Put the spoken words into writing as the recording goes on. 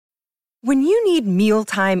When you need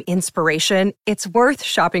mealtime inspiration, it's worth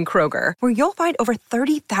shopping Kroger, where you'll find over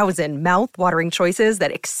 30,000 mouth-watering choices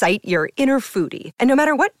that excite your inner foodie. And no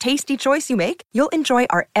matter what tasty choice you make, you'll enjoy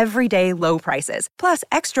our everyday low prices, plus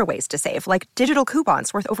extra ways to save, like digital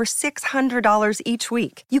coupons worth over $600 each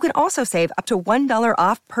week. You can also save up to $1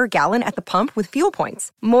 off per gallon at the pump with fuel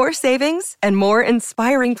points. More savings and more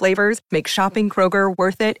inspiring flavors make shopping Kroger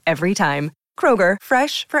worth it every time. Kroger,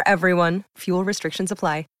 fresh for everyone. Fuel restrictions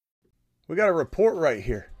apply. We got a report right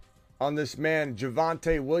here on this man,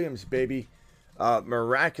 Javonte Williams, baby.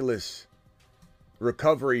 Miraculous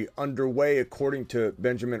recovery underway, according to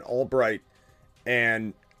Benjamin Albright.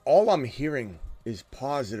 And all I'm hearing is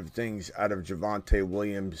positive things out of Javonte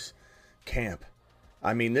Williams' camp.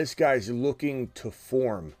 I mean, this guy's looking to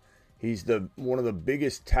form. He's one of the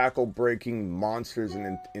biggest tackle-breaking monsters in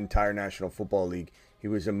the entire National Football League. He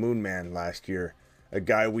was a moon man last year, a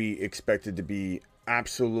guy we expected to be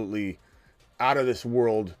absolutely out of this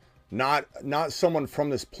world, not someone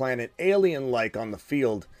from this planet, alien-like on the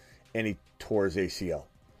field, and he tore his ACL.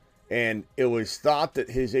 And it was thought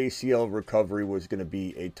that his ACL recovery was going to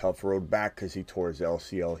be a tough road back because he tore his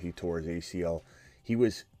LCL, he tore his ACL. He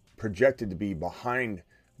was projected to be behind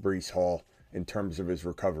Breece Hall in terms of his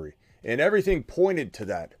recovery. And everything pointed to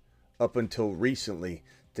that up until recently.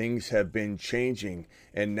 Things have been changing,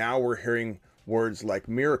 and now we're hearing words like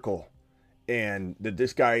miracle, and that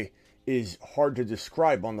this guy is hard to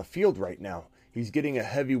describe on the field right now. He's getting a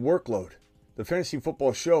heavy workload. The Fantasy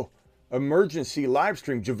Football Show emergency live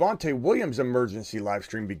stream, Javonte Williams emergency live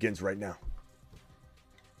stream, begins right now.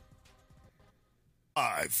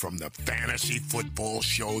 Live from the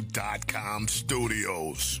FantasyFootballShow.com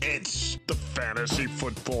studios. It's the Fantasy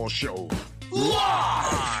Football Show.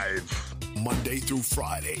 Live! Monday through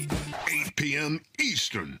Friday, 8 p.m.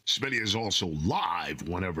 Eastern. Smitty is also live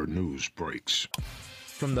whenever news breaks.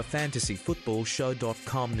 From the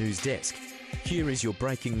FantasyFootballShow.com news desk, here is your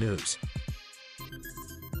breaking news.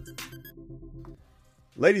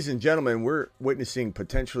 Ladies and gentlemen, we're witnessing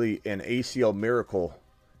potentially an ACL miracle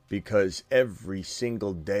because every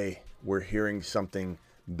single day we're hearing something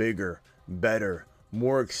bigger, better,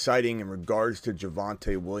 more exciting in regards to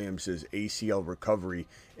Javonte Williams' ACL recovery.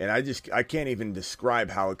 And I can't even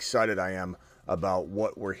describe how excited I am about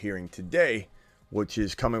what we're hearing today, which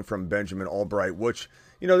is coming from Benjamin Albright, which,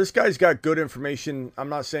 you know, this guy's got good information. I'm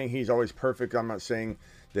not saying he's always perfect. I'm not saying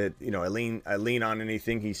that, you know, I lean on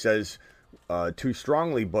anything he says too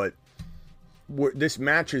strongly, but this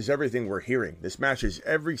matches everything we're hearing. This matches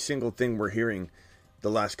every single thing we're hearing the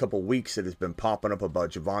last couple weeks that has been popping up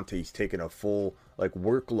about Javonte. He's taking a full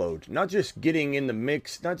workload, not just getting in the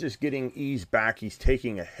mix, not just getting eased back. He's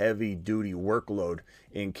taking a heavy duty workload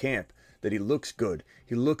in camp. That he looks good,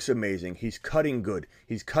 he looks amazing, he's cutting good,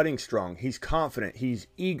 he's cutting strong, he's confident, he's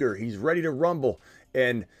eager, he's ready to rumble.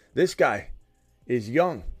 And this guy is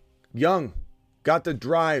young, got the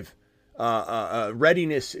drive.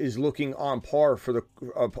 Readiness is looking on par for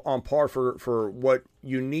what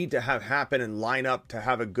you need to have happen and line up to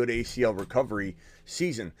have a good ACL recovery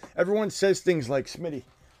season. Everyone says things like, Smitty,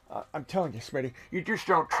 I'm telling you, Smitty, you just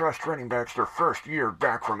don't trust running backs their first year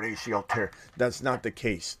back from an ACL tear. That's not the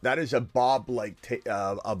case. That is a Bob-like take.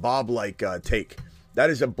 That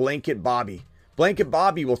is a blanket Bobby. Blanket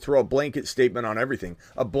Bobby will throw a blanket statement on everything.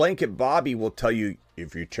 A blanket Bobby will tell you,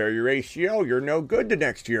 if you tear your ACL, you're no good the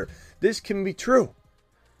next year. This can be true.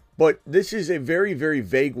 But this is a very, very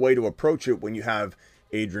vague way to approach it when you have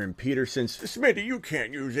Adrian Peterson. Smitty, you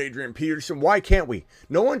can't use Adrian Peterson. Why can't we?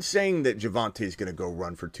 No one's saying that Javonte is going to go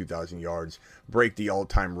run for 2,000 yards, break the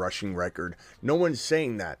all-time rushing record. No one's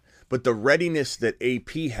saying that. But the readiness that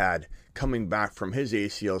AP had coming back from his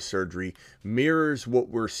ACL surgery mirrors what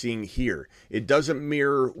we're seeing here. It doesn't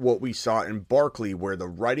mirror what we saw in Barkley, where the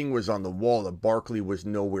writing was on the wall that Barkley was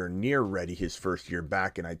nowhere near ready his first year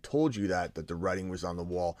back. And I told you that the writing was on the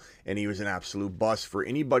wall, and he was an absolute bust for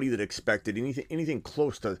anybody that expected anything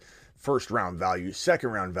close to first round value, second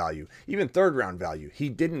round value, even third round value. He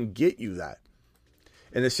didn't get you that.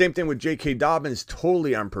 And the same thing with J.K. Dobbins,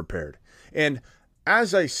 totally unprepared. And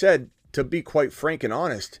as I said, to be quite frank and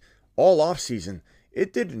honest, all offseason,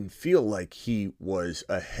 it didn't feel like he was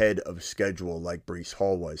ahead of schedule like Breece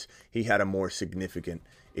Hall was. He had a more significant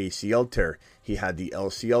ACL tear. He had the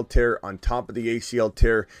LCL tear on top of the ACL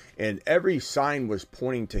tear, and every sign was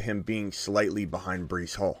pointing to him being slightly behind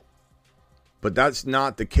Breece Hall. But that's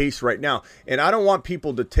not the case right now. And I don't want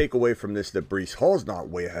people to take away from this that Breece Hall's not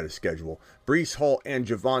way ahead of schedule. Breece Hall and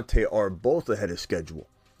Javonte are both ahead of schedule.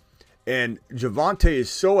 And Javonte is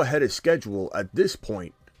so ahead of schedule at this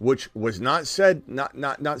point, which was not said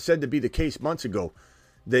to be the case months ago.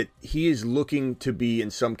 that he is looking to be,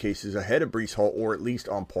 in some cases, ahead of Breece Hall or at least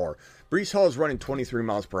on par. Breece Hall is running 23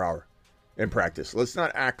 miles per hour in practice. Let's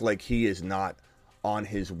not act like he is not on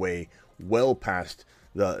his way well past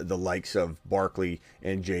the likes of Barkley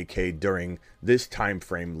and J.K. during this time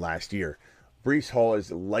frame last year. Breece Hall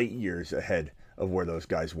is light years ahead of where those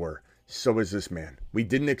guys were. So is this man. We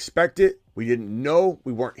didn't expect it. We didn't know.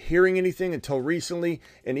 We weren't hearing anything until recently.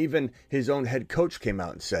 And even his own head coach came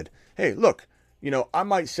out and said, hey, look, I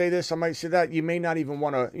might say this, I might say that. You may not even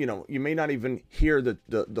want to, you may not even hear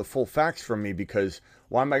the full facts from me, because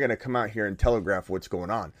why am I going to come out here and telegraph what's going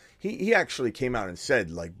on? He actually came out and said,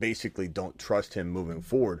 like, basically don't trust him moving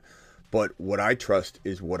forward. But what I trust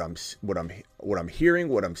is what I'm hearing,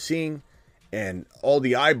 what I'm seeing, and all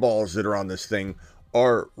the eyeballs that are on this thing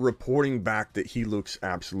are reporting back that he looks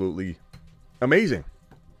absolutely amazing.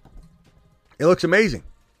 It looks amazing.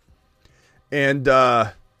 And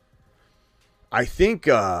I think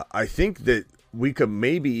that we could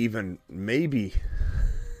maybe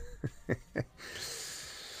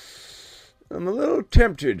I'm a little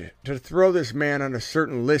tempted to throw this man on a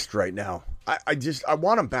certain list right now. I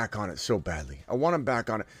want him back on it so badly. I want him back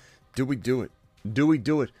on it. Do we do it? Do we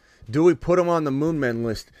do it? Do we put him on the Moon Man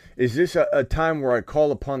list? Is this a time where I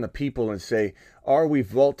call upon the people and say, are we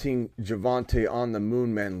vaulting Javonte on the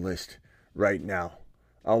Moon Man list right now?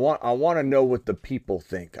 I want to know what the people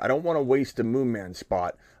think. I don't want to waste a Moon Man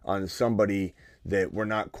spot on somebody that we're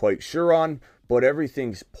not quite sure on, but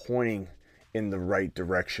everything's pointing in the right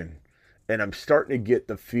direction. And I'm starting to get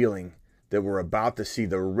the feeling that we're about to see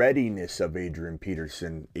the readiness of Adrian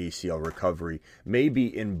Peterson ACL recovery,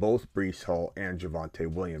 maybe in both Breece Hall and Javonte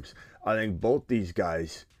Williams. I think both these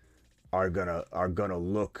guys are gonna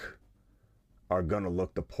look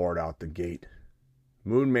the part out the gate.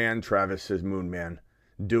 Moon Man, Travis says Moon Man.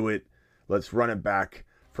 Do it. Let's run it back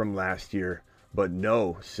from last year. But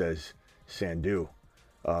no, says Sandu.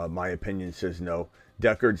 My opinion says no.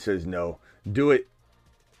 Deckard says no. Do it.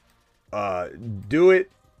 Do it.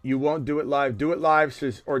 You won't do it live. Do it live,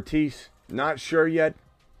 says Ortiz. Not sure yet.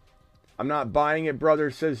 I'm not buying it, brother,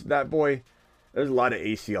 says that boy. There's a lot of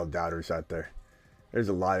ACL doubters out there.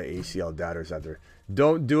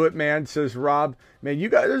 Don't do it, man, says Rob. Man, you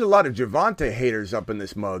guys, there's a lot of Javonte haters up in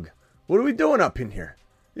this mug. What are we doing up in here?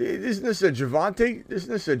 Isn't this a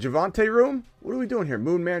Javonte room? What are we doing here?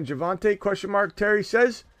 Moon Man Javonte? Question mark. Terry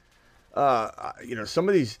says. Some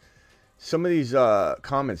of these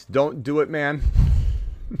comments. Don't do it, man.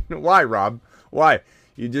 Why, Rob? Why?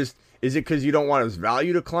 Is it because you don't want his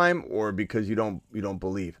value to climb, or because you don't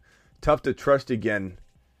believe? Tough to trust again.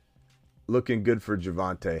 Looking good for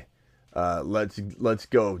Javonte. Let's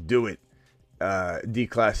go. Do it.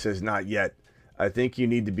 D-Class says not yet. I think you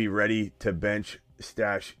need to be ready to bench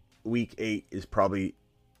stash. Week 8 is probably,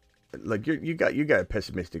 like, you got a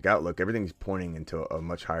pessimistic outlook. Everything's pointing into a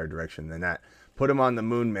much higher direction than that. Put him on the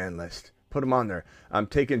Moon Man list. Put him on there. I'm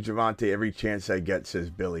taking Javonte every chance I get, says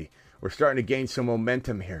Billy. We're starting to gain some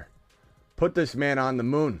momentum here. Put this man on the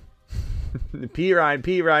moon. P. Ryan.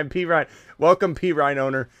 Welcome, P. Ryan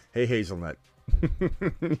owner. Hey, Hazelnut.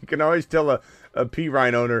 You can always tell a P.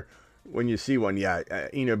 Ryan owner when you see one. Yeah,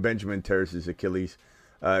 Benjamin tears his Achilles.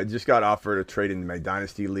 Just got offered a trade in my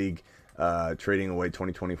Dynasty League, trading away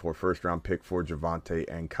 2024 first-round pick for Javonte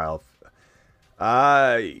and Kyle.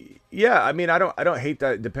 Yeah, I mean, I don't hate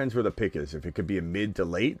that. It depends where the pick is. If it could be a mid to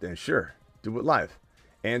late, then sure, do it live.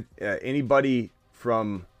 And anybody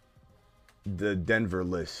from the Denver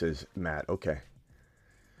list, says Matt. Okay.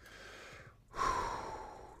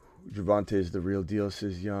 Javonte is the real deal,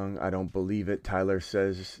 says Young. I don't believe it. Tyler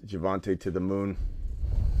says Javonte to the moon.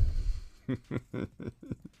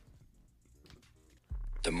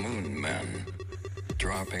 The Moon Men,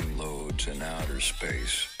 dropping loads in outer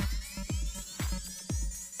space.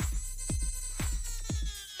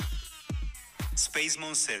 Space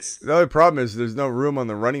Moon says. The other problem is there's no room on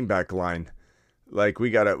the running back line. Like, we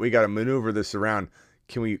gotta maneuver this around.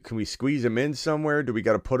 Can we squeeze him in somewhere? Do we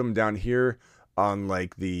gotta put him down here on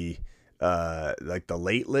like the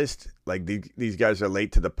late list? Like these guys are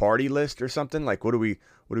late to the party list or something? Like, what are we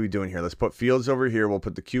doing here? Let's put Fields over here. We'll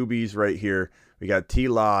put the QBs right here. We got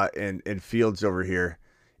T-Law and Fields over here.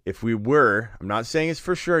 If we were, I'm not saying it's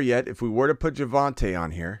for sure yet, if we were to put Javonte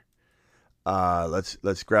on here,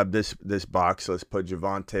 let's grab this box. Let's put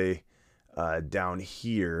Javonte down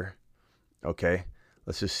here. Okay.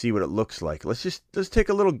 Let's just see what it looks like. Let's take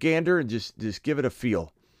a little gander and just give it a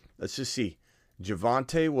feel. Let's just see.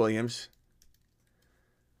 Javonte Williams.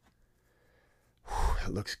 Whew,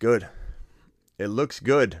 it looks good. It looks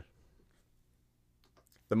good.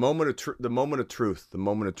 The moment of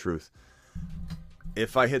truth.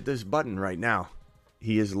 If I hit this button right now,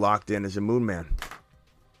 he is locked in as a Moon Man.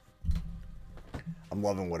 I'm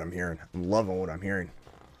loving what I'm hearing.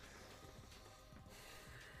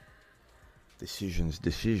 Decisions.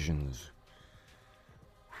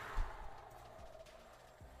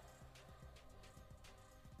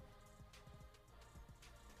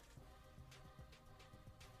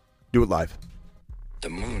 Do it live. The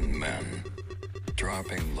Moon Men,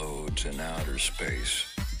 dropping loads in outer space.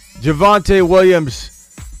 Javonte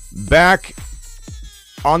Williams, back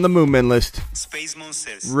on the Moon Men list. Space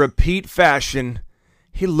Monsters. Repeat fashion.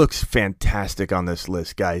 He looks fantastic on this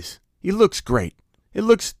list, guys. He looks great. It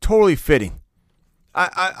looks totally fitting.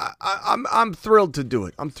 I'm thrilled to do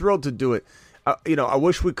it. I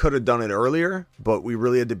wish we could have done it earlier, but we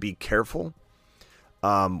really had to be careful.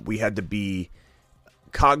 We had to be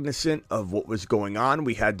cognizant of what was going on.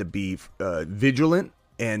 We had to be vigilant.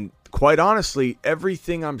 And quite honestly,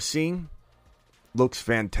 everything I'm seeing looks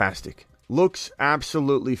fantastic. Looks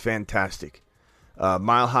absolutely fantastic.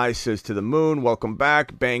 Mile High says to the moon, welcome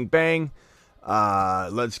back. Bang, bang.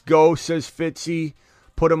 Let's go, says Fitzy.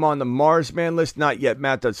 Put him on the Mars Man list. Not yet,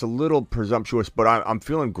 Matt. That's a little presumptuous, but I'm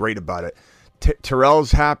feeling great about it.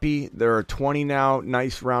 Terrell's happy. There are 20 now.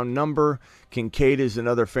 Nice round number. Kincaid is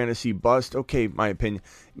another fantasy bust. Okay, my opinion.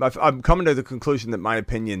 I'm coming to the conclusion that my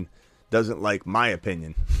opinion doesn't like my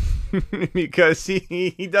opinion because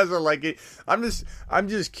he doesn't like it. I'm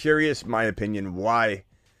just curious, my opinion, why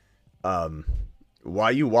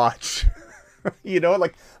you watch.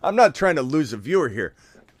 I'm not trying to lose a viewer here.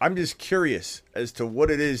 I'm just curious as to what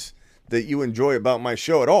it is that you enjoy about my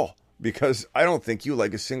show at all, because I don't think you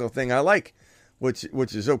like a single thing I like, which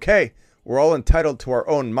is okay. We're all entitled to our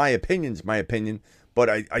own my opinion, but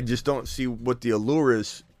I just don't see what the allure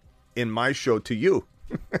is in my show to you.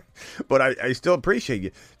 But I still appreciate you.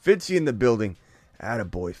 Fitzy in the building.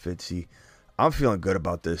 Attaboy, Fitzy. I'm feeling good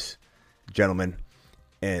about this, gentlemen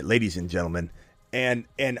and ladies and gentlemen. And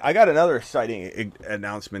I got another exciting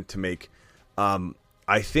announcement to make.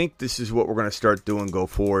 I think this is what we're going to start doing go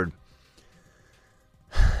forward.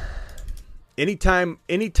 Anytime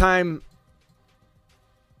I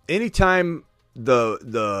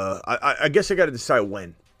guess I got to decide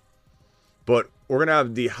when, but we're going to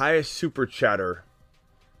have the highest super chatter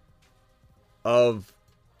of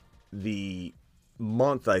the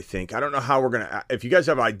month, I think. I don't know how we're going to, if you guys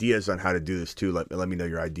have ideas on how to do this too, let me know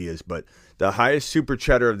your ideas, but the highest super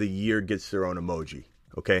chatter of the year gets their own emoji.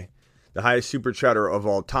 Okay. The highest super chatter of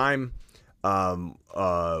all time.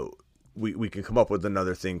 We can come up with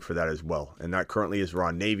another thing for that as well. And that currently is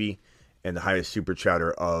Ron Navy, and the highest super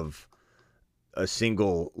chatter of highest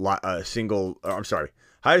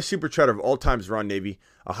super chatter of all time is Ron Navy.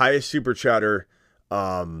 A highest super chatter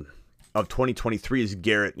of 2023 is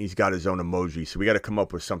Garrett, and he's got his own emoji. So we got to come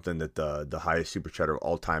up with something that the highest super chatter of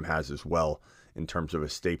all time has as well, in terms of a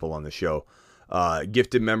staple on the show.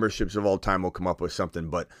 Gifted memberships of all time will come up with something,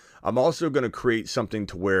 but I'm also going to create something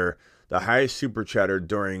to where the highest super chatter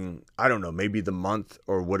during, I don't know, maybe the month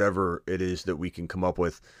or whatever it is that we can come up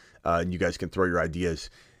with, and you guys can throw your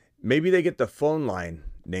ideas. Maybe they get the phone line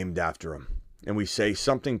named after them, and we say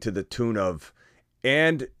something to the tune of,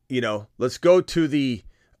 and, let's go to the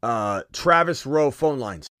Travis Rowe phone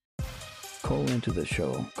lines. Call into the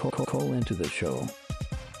show. Call into the show.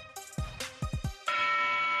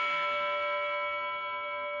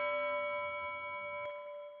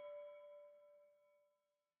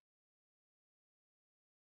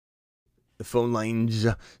 The phone lines.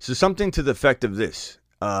 So something to the effect of this.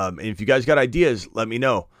 And if you guys got ideas, let me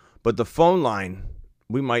know. But the phone line,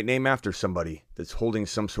 we might name after somebody that's holding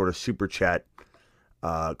some sort of super chat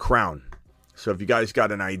crown. So if you guys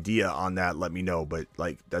got an idea on that, let me know. But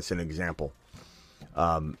that's an example.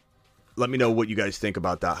 Let me know what you guys think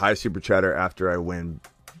about that. High super chatter after I win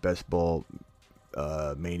Best Ball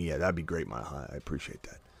Mania. That'd be great, my high. I appreciate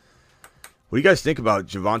that. What do you guys think about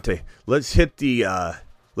Javonte? Let's hit the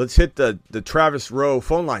Travis Rowe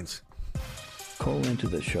phone lines. Call into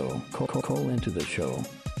the show. Call into the show.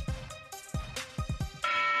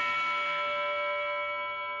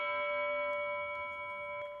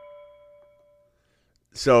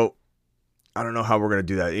 So, I don't know how we're going to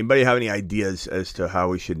do that. Anybody have any ideas as to how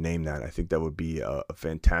we should name that? I think that would be a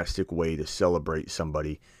fantastic way to celebrate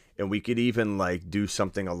somebody. And we could even do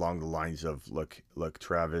something along the lines of, look,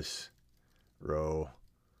 Travis Rowe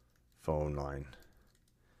phone line.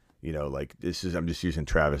 I'm just using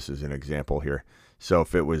Travis as an example here. So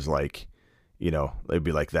if it was it'd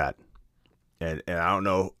be like that. And I don't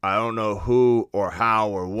know who or how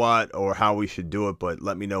or what or how we should do it, but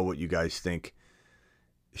let me know what you guys think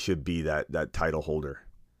should be that title holder.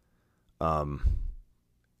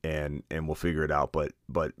 and we'll figure it out. But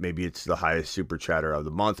maybe it's the highest super chatter of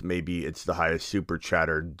the month. Maybe it's the highest super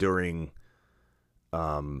chatter during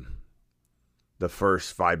the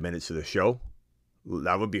first 5 minutes of the show.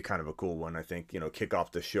 That would be kind of a cool one, I think. Kick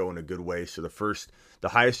off the show in a good way. So the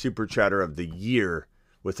highest super chatter of the year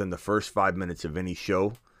within the first 5 minutes of any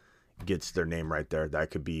show gets their name right there.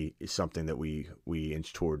 That could be something that we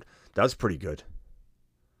inch toward. That's pretty good.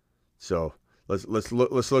 So let's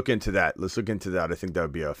look into that. Let's look into that. I think that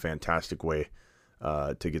would be a fantastic way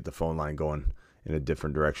to get the phone line going in a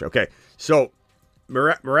different direction. Okay, so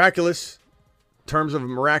miraculous, terms of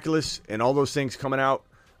miraculous, and all those things coming out.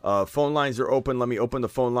 Phone lines are open. Let me open the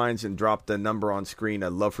phone lines and drop the number on screen.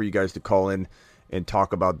 I'd love for you guys to call in and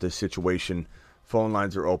talk about this situation. Phone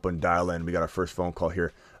lines are open. Dial in. We got our first phone call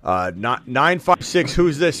here. 956.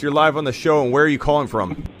 Who's this? You're live on the show, and where are you calling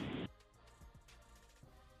from?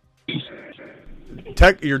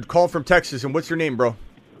 You're calling from Texas, and what's your name, bro?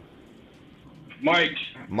 Mike.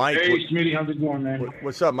 Hey, Smitty, how's it going, man?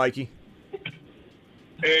 What's up, Mikey?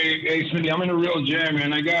 Hey, Smitty, I'm in a real jam,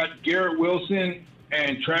 man. I got Garrett Wilson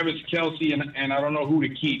and Travis Kelce, and I don't know who to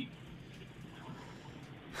keep.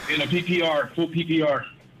 In a PPR, full PPR.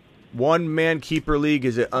 One-man keeper league,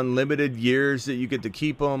 is it unlimited years that you get to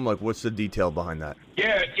keep them? Like, what's the detail behind that?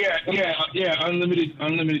 Yeah,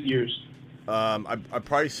 unlimited years. I'd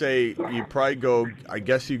probably say you'd probably go, I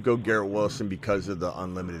guess you'd go Garrett Wilson because of the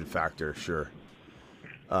unlimited factor, sure.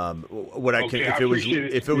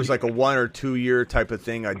 If it was like a 1 or 2 year type of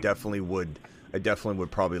thing, I definitely would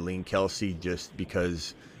probably lean Kelce just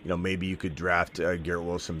because, maybe you could draft Garrett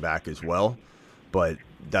Wilson back as well. But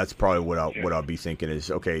that's probably what I'll be thinking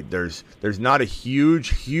is, okay, there's not a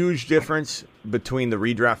huge difference between the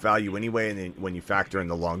redraft value anyway, and then when you factor in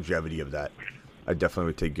the longevity of that, I definitely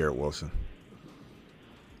would take Garrett Wilson.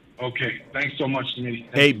 Okay, thanks so much, Smitty.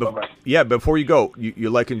 Hey, before you go,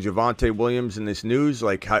 you're liking Javonte Williams in this news?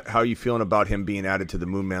 Like, how are you feeling about him being added to the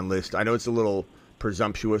Moon Man list? I know it's a little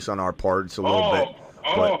presumptuous on our part. It's a little bit.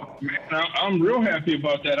 Man, I'm real happy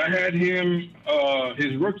about that. I had him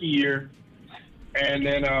his rookie year, and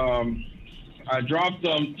then I dropped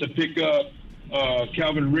him to pick up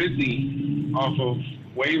Calvin Ridley off of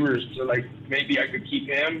waivers, so like maybe I could keep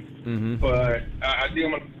him. Mm-hmm. But I think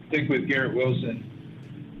I'm gonna stick with Garrett Wilson.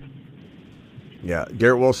 Yeah,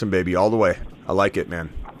 Garrett Wilson, baby, all the way. I like it, man.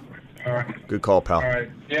 All right. Good call, pal. All right.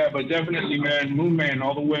 Yeah, but definitely, man, Moon Man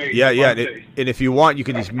all the way. Yeah. And if you want, you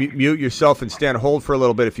can just mute yourself and stand hold for a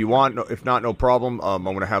little bit if you want. If not, no problem. I'm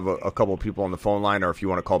going to have a couple of people on the phone line, or if you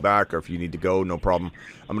want to call back, or if you need to go, no problem.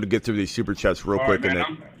 I'm going to get through these super chats real quick. Right,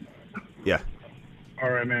 Yeah. All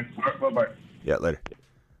right, man. All right, bye-bye. Yeah, later.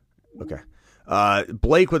 Okay.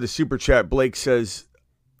 Blake with a super chat. Blake says,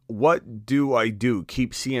 what do I do?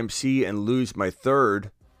 Keep CMC and lose my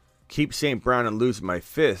third? Keep St. Brown and lose my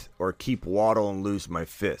fifth? Or keep Waddle and lose my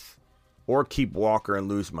fifth? Or keep Walker and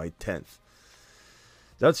lose my 10th?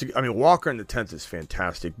 Walker in the 10th is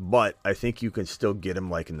fantastic, but I think you can still get him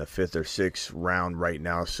like in the 5th or 6th round right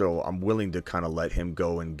now, so I'm willing to kind of let him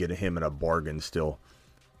go and get him in a bargain still.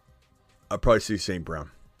 I'll probably say St.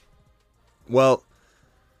 Brown. Well,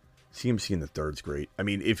 CMC in the third's great. I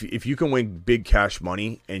mean, if you can win big cash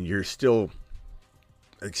money and you're still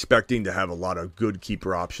expecting to have a lot of good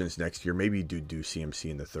keeper options next year, maybe you do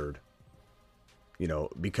CMC in the third.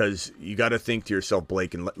 Because you got to think to yourself,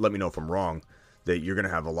 Blake, and let me know if I'm wrong, that you're going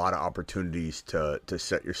to have a lot of opportunities to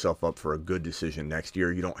set yourself up for a good decision next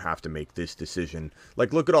year. You don't have to make this decision.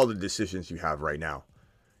 Like, look at all the decisions you have right now.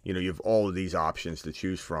 You have all of these options to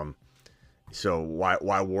choose from. So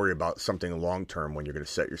why worry about something long-term when you're going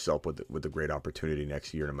to set yourself with a great opportunity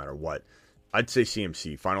next year no matter what? I'd say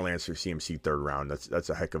CMC. Final answer, CMC third round. That's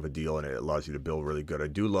a heck of a deal, and it allows you to build really good. I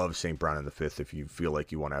do love St. Brown in the 5th if you feel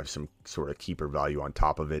like you want to have some sort of keeper value on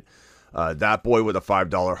top of it. That boy with a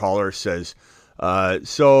 $5 hauler says,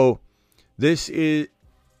 this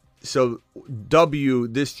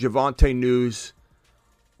Javonte news,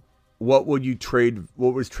 what would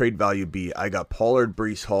trade value be? I got Pollard,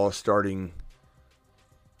 Breece Hall, starting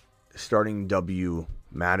W,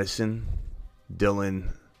 Madison, Dillon,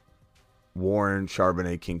 Warren,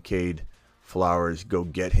 Charbonnet, Kincaid, Flowers, go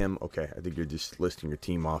get him. Okay, I think you're just listing your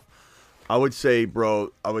team off. I would say,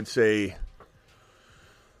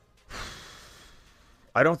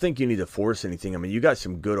 I don't think you need to force anything. I mean, you got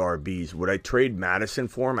some good RBs. Would I trade Madison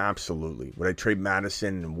for him? Absolutely. Would I trade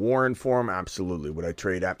Madison and Warren for him? Absolutely. Would I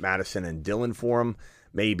trade Madison and Dillon for him?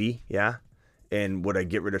 Maybe, yeah. And would I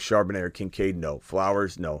get rid of Charbonnet or Kincaid? No.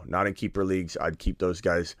 Flowers? No. Not in keeper leagues. I'd keep those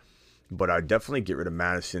guys. But I'd definitely get rid of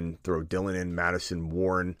Madison, throw Dillon in, Madison,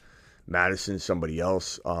 Warren, Madison, somebody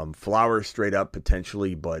else. Flowers straight up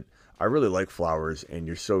potentially, but I really like Flowers, and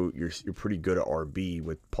you're pretty good at RB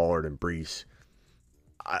with Pollard and Brees.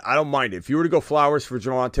 I don't mind it. If you were to go Flowers for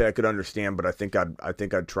Javonte, I could understand, but I think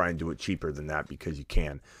I'd try and do it cheaper than that because you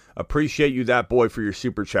can. Appreciate you, that boy, for your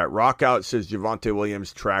super chat. Rockout says Javonte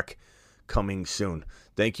Williams track coming soon.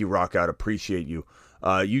 Thank you, Rockout. Appreciate you.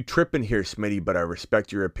 You tripping here, Smitty, but I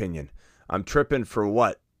respect your opinion. I'm tripping for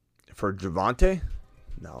what? For Javonte?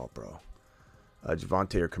 No, bro.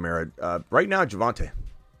 Javonte or Kamara? Right now, Javonte.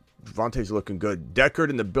 Javante's looking good.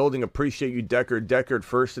 Deckard in the building. Appreciate you, Deckard. Deckard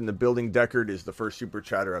first in the building. Deckard is the first super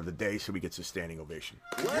chatter of the day, so he gets a standing ovation.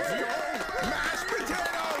 Mashed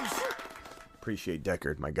potatoes! Appreciate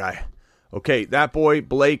Deckard, my guy. Okay, that boy,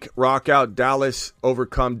 Blake, rock out, Dallas,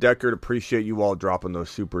 overcome, Deckard. Appreciate you all dropping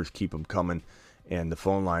those supers. Keep them coming. And the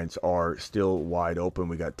phone lines are still wide open.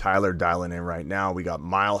 We got Tyler dialing in right now. We got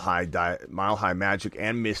Mile High Magic,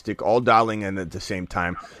 and Mystic all dialing in at the same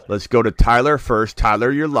time. Let's go to Tyler first.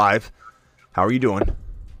 Tyler, you're live. How are you doing?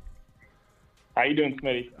 How you doing,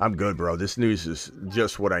 Smitty? I'm good, bro. This news is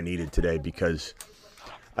just what I needed today because,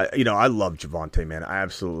 I love Javonte, man. I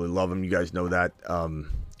absolutely love him. You guys know that.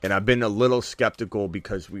 And I've been a little skeptical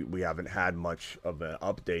because we haven't had much of an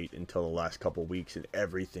update until the last couple of weeks, and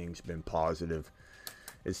everything's been positive.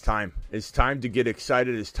 It's time. It's time to get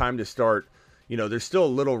excited. It's time to start. There's still a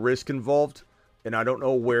little risk involved, and I don't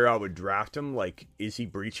know where I would draft him. Like, is he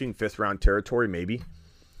breaching 5th round territory? Maybe.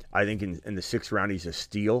 I think in the 6th round he's a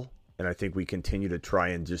steal, and I think we continue to try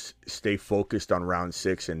and just stay focused on round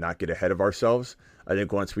 6 and not get ahead of ourselves. I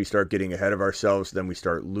think once we start getting ahead of ourselves, then we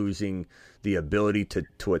start losing the ability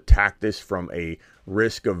to attack this from a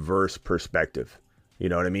risk-averse perspective. You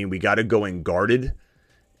know what I mean? We got to go in guarded.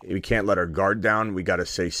 We can't let our guard down. We got to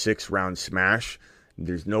say 6-round smash.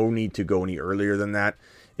 There's no need to go any earlier than that.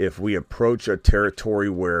 If we approach a territory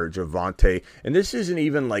where Javonte, and this isn't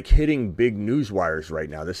even like hitting big news wires right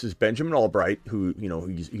now. This is Benjamin Albright, who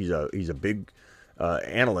he's a big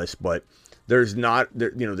analyst, but there's not,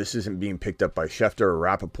 this isn't being picked up by Schefter or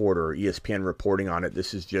Rappaport or ESPN reporting on it.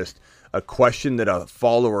 This is just a question that a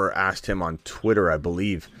follower asked him on Twitter, I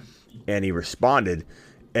believe, and he responded.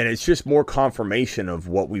 And it's just more confirmation of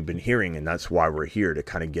what we've been hearing, and that's why we're here, to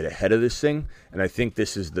kind of get ahead of this thing. And I think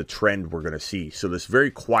this is the trend we're going to see. So this very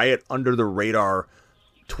quiet, under-the-radar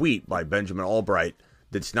tweet by Benjamin Albright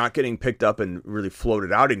that's not getting picked up and really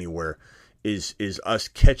floated out anywhere is us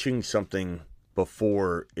catching something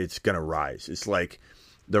before it's going to rise. It's like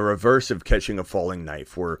the reverse of catching a falling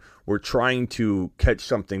knife. We're trying to catch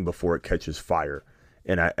something before it catches fire.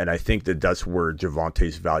 And I think that's where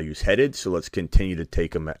Javonte's value is headed. So let's continue to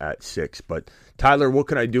take him at 6. But Tyler, what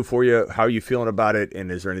can I do for you? How are you feeling about it?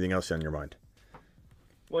 And is there anything else on your mind?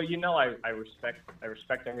 Well, I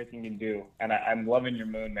respect everything you do, and I'm loving your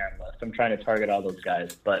Moon Man list. I'm trying to target all those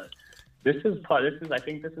guys, but I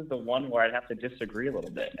think this is the one where I'd have to disagree a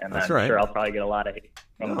little bit, and I'm sure I'll probably get a lot of hate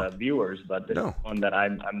from the viewers. But this is one that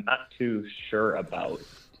I'm not too sure about.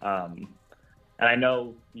 And I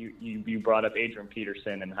know you brought up Adrian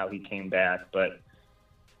Peterson and how he came back, but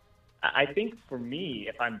I think for me,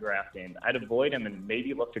 if I'm drafting, I'd avoid him and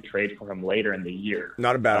maybe look to trade for him later in the year.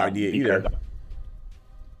 Not a bad idea either.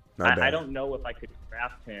 I don't know if I could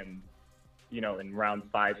draft him, in round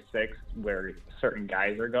 5, 6, where certain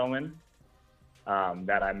guys are going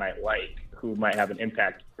that I might like, who might have an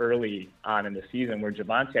impact early on in the season, where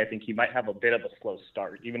Javonte, I think he might have a bit of a slow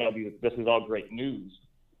start, even though this is all great news.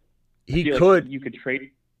 He could. You could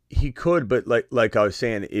trade. He could, but like I was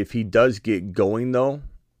saying, if he does get going though,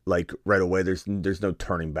 like right away, there's no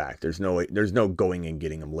turning back. There's no going and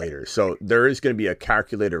getting him later. So there is going to be a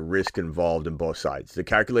calculated risk involved in both sides. The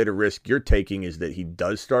calculated risk you're taking is that he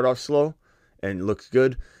does start off slow and looks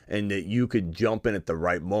good, and that you could jump in at the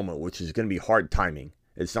right moment, which is going to be hard timing.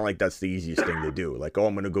 It's not like that's the easiest thing to do. Like,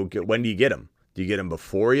 I'm going to go get. When do you get him? Do you get him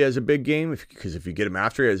before he has a big game? Because if you get him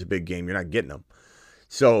after he has a big game, you're not getting him.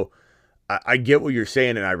 So I get what you're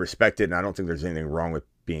saying, and I respect it, and I don't think there's anything wrong with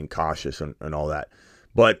being cautious and all that.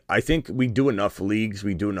 But I think we do enough leagues.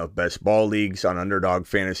 We do enough best ball leagues on Underdog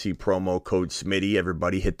Fantasy, promo code Smitty.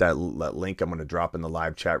 Everybody hit that link I'm going to drop in the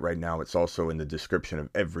live chat right now. It's also in the description of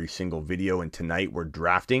every single video. And tonight we're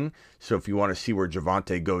drafting. So if you want to see where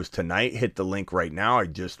Javonte goes tonight, hit the link right now. I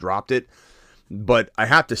just dropped it. But I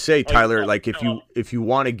have to say, Tyler, like if you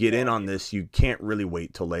want to get in on this, you can't really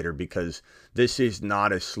wait till later, because this is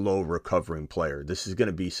not a slow recovering player. This is going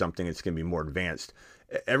to be something that's going to be more advanced.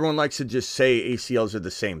 Everyone likes to just say ACLs are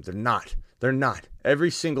the same. They're not. They're not. Every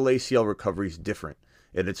single ACL recovery is different,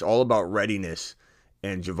 and it's all about readiness.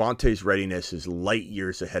 And Javonte's readiness is light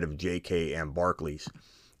years ahead of JK and Barkley's.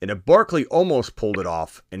 And if Barkley almost pulled it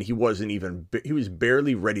off, and he was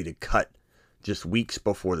barely ready to cut just weeks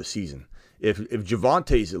before the season. If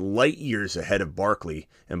Javonte's light years ahead of Barkley,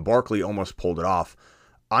 and Barkley almost pulled it off,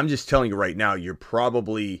 I'm just telling you right now, you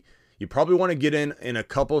probably want to get in a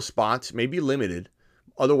couple of spots, maybe limited.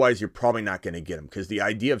 Otherwise, you're probably not going to get him, because the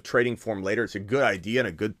idea of trading for him later, it's a good idea and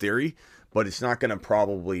a good theory, but it's not going to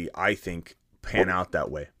probably, I think, pan out that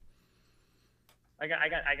way. I got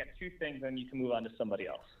two things, and you can move on to somebody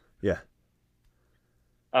else. Yeah.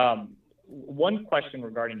 One question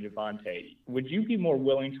regarding Javonte. Would you be more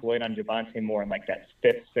willing to wait on Javonte more in like that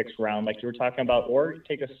 5th, 6th round like you were talking about, or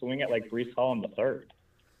take a swing at like Breece Hall in the 3rd?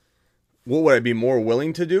 What would I be more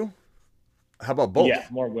willing to do? How about both? Yeah,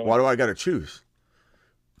 more willing. Why do I got to choose?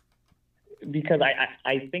 Because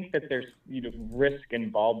I think that there's risk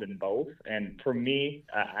involved in both. And for me,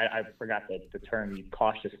 I forgot the term,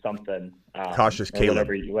 cautious something. Cautious Caleb.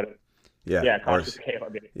 Yeah, cautious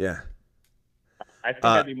Caleb. Yeah. I think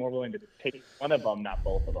I'd be more willing to take one of them, not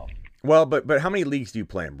both of them. Well, but how many leagues do you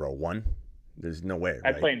play in, bro? One? There's no way,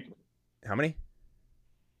 right? I play in 3. How many?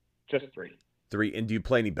 Just 3. 3. And do you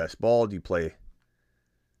play any best ball? Do you play?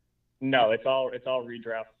 No, it's all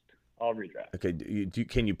redraft. All redraft. Okay.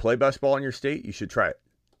 Can you play best ball in your state? You should try it.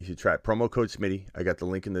 Promo code Smitty. I got the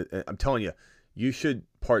link in the. I'm telling you, you should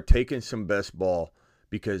partake in some best ball,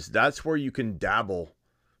 because that's where you can dabble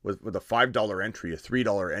with a $5 entry, a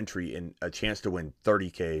 $3 entry, and a chance to win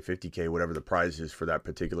 $30K, $50K, whatever the prize is for that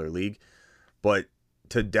particular league. But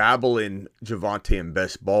to dabble in Javonte and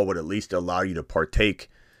best ball would at least allow you to partake,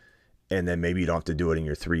 and then maybe you don't have to do it in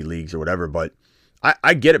your 3 leagues or whatever. But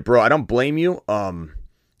I get it, bro. I don't blame you.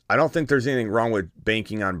 I don't think there's anything wrong with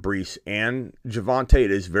banking on Breece and Javonte.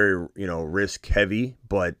 It is very, risk heavy,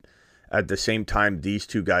 but at the same time, these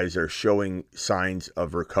two guys are showing signs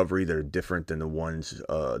of recovery that are different than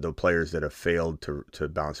the players that have failed to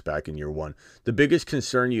bounce back in year one. The biggest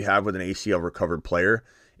concern you have with an ACL recovered player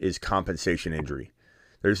is compensation injury.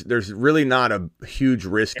 There's really not a huge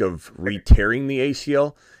risk of re-tearing the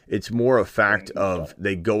ACL. It's more a fact of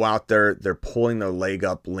they go out there, they're pulling their leg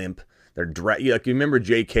up limp. Like, you remember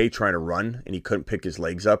J.K. trying to run and he couldn't pick his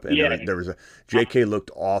legs up, and there was J.K.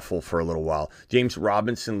 looked awful for a little while. James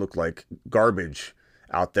Robinson looked like garbage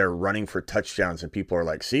out there running for touchdowns, and people are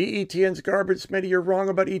like, "See, Etienne's garbage, Smitty. You're wrong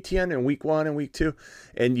about Etienne in week 1 and week 2."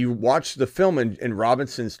 And you watch the film, and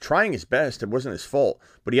Robinson's trying his best. It wasn't his fault,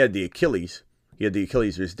 but he had the Achilles.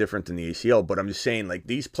 It was different than the ACL. But I'm just saying, like,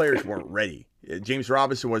 these players weren't ready. James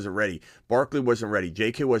Robinson wasn't ready. Barkley wasn't ready.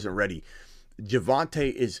 J.K. wasn't ready.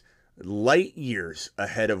 Javonte is light years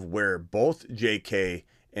ahead of where both JK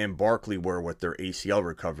and Barkley were with their ACL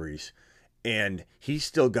recoveries, and he's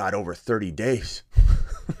still got over 30 days.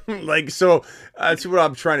 So that's what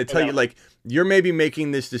I'm trying to tell you. Like, you're maybe making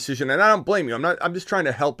this decision, and I don't blame you. I'm just trying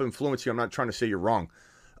to help influence you. I'm not trying to say you're wrong.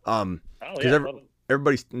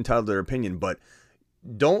 Everybody's entitled to their opinion, but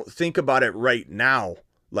don't think about it right now.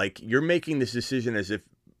 Like, you're making this decision as if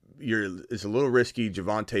it's a little risky.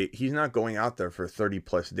 Javonte, he's not going out there for 30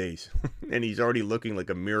 plus days and he's already looking like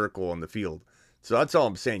a miracle on the field. So that's all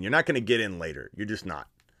I'm saying. You're not going to get in later. You're just not.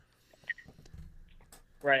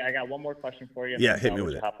 Right. I got one more question for you. Yeah, hit me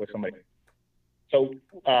with it. Hop with somebody. So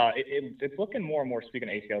it's looking more and more, speaking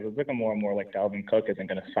of ACLs, it's looking more and more like Dalvin Cook isn't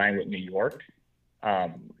going to sign with New York,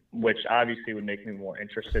 which obviously would make me more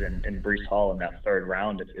interested in Breece Hall in that 3rd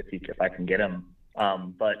round if I can get him.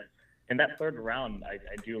 But in that 3rd round, I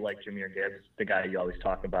do like Jahmyr Gibbs, the guy you always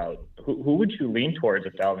talk about. Who would you lean towards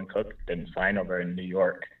if Dalvin Cook didn't sign over in New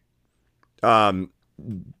York?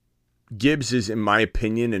 Gibbs is, in my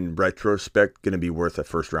opinion, in retrospect, going to be worth a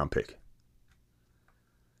 1st-round pick.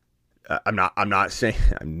 I'm not saying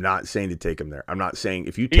to take him there. I'm not saying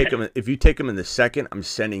if you take him in the 2nd, I'm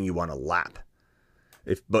sending you on a lap.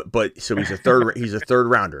 So he's a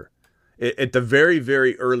 3rd rounder. At the very,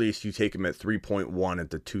 very earliest, you take him at 3.1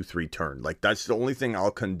 at the 2-3 turn. Like, that's the only thing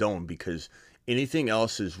I'll condone, because anything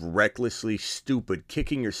else is recklessly stupid,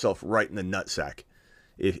 kicking yourself right in the nutsack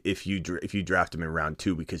if you draft him in round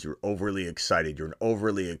 2 because you're overly excited. You're an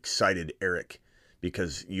overly excited Eric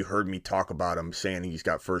because you heard me talk about him saying he's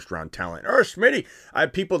got 1st-round talent. Oh, Smitty, I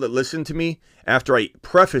have people that listen to me after I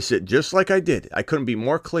preface it just like I did. I couldn't be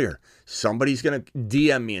more clear. Somebody's going to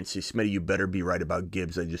DM me and say, Smitty, you better be right about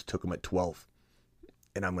Gibbs. I just took him at 12.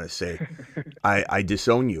 And I'm going to say, I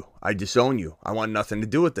disown you. I disown you. I want nothing to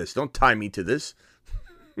do with this. Don't tie me to this.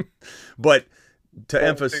 But to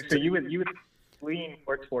emphasize. So you would lean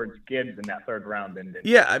more towards Gibbs in that 3rd round than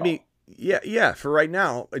yeah, I mean, yeah. For right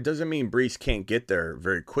now, it doesn't mean Breece can't get there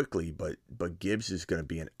very quickly, but Gibbs is going to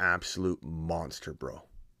be an absolute monster, bro.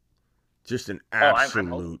 Just an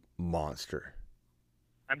absolute monster.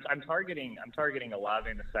 I'm targeting Olave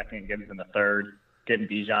in the 2nd, Gibbs in the 3rd. getting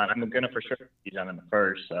Bijan. I'm going to for sure get Bijan in the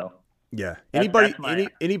first. So yeah. That's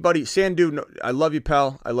Anybody, Sandu, no, I love you,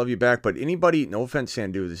 pal. I love you back. But anybody, no offense,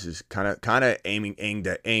 Sandu, this is kind of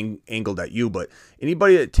angled at you. But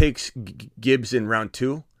anybody that takes Gibbs in round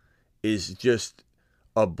 2 is just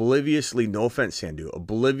obliviously, no offense, Sandu,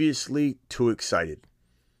 obliviously too excited.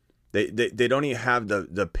 They don't even have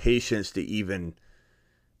the patience to even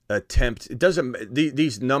attempt. It doesn't.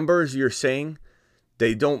 These numbers you're saying,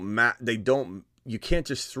 they don't. You can't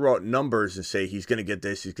just throw out numbers and say he's going to get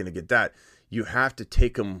this, he's going to get that. You have to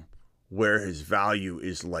take him where his value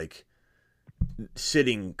is like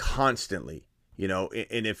sitting constantly, you know.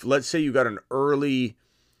 And if, let's say you got an early,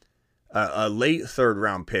 a late 3rd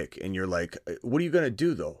round pick, and you're like, what are you going to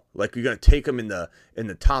do though? Like, you're going to take him in the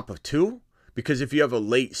top of 2? Because if you have a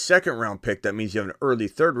late 2nd round pick, that means you have an early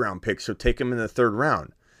 3rd round pick. So take him in the 3rd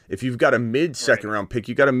round. If you've got a mid 2nd round pick,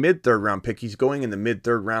 you got a mid 3rd round pick. He's going in the mid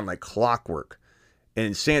 3rd round like clockwork.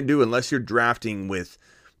 And Sandu, unless you're drafting with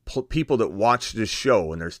people that watch this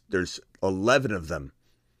show, and there's 11 of them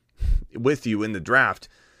with you in the draft,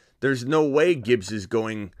 there's no way Gibbs is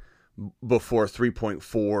going before 3.4,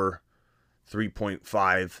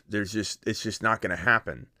 3.5. It's just not going to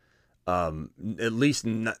happen. At least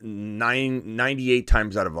 98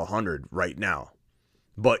 times out of 100 right now.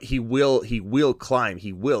 But he will climb.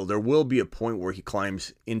 There will be a point where he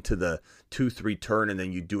climbs into the 2-3 turn, and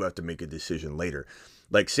then you do have to make a decision later.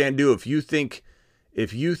 Like, Sandu, if you think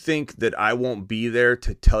that I won't be there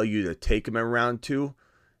to tell you to take him in round 2,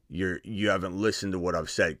 you haven't listened to what I've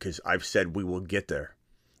said, because I've said we will get there.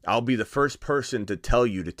 I'll be the first person to tell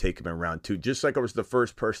you to take him in round 2, just like I was the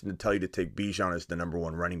first person to tell you to take Bijan as the number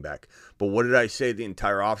 1 running back. But what did I say the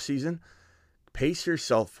entire offseason? Pace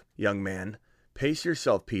yourself, young man. Pace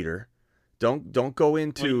yourself, Peter. Don't go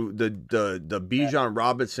into the Bijan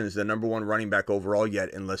Robinson as the number 1 running back overall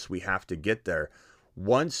yet, unless we have to get there.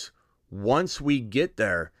 Once we get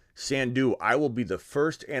there, Sandu, I will be the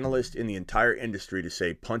first analyst in the entire industry to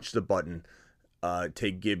say punch the button,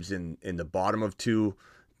 take Gibbs in the bottom of 2,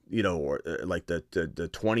 you know, or like the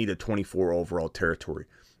 20 to 24 overall territory.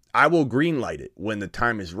 I will greenlight it when the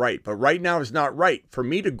time is right, but right now is not right. For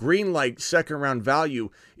me to greenlight 2nd round value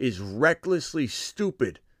is recklessly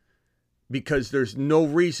stupid, because there's no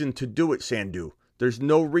reason to do it, Sandu. There's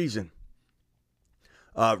no reason.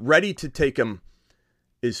 Ready to take him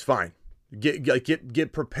is fine.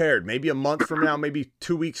 Get prepared. Maybe a month from now, maybe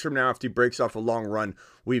 2 weeks from now, after he breaks off a long run,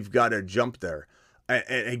 we've got to jump there.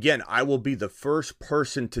 And again, I will be the first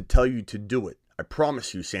person to tell you to do it. I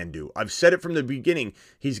promise you, Sandu. I've said it from the beginning.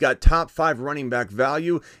 He's got top 5 running back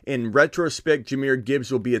value. In retrospect, Jahmyr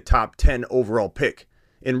Gibbs will be a top 10 overall pick.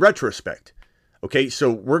 In retrospect. Okay, so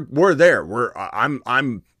we're there.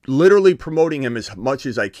 I'm literally promoting him as much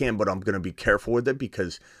as I can, but I'm going to be careful with it,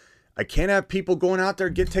 because I can't have people going out there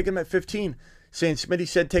take him at 15, saying Smitty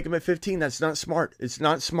said take him at 15. That's not smart. It's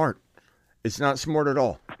not smart. It's not smart at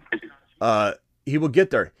all. He will get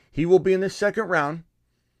there. He will be in the 2nd round.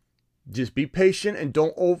 Just be patient and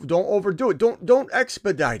don't overdo it. Don't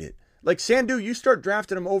expedite it. Like, Sandu, you start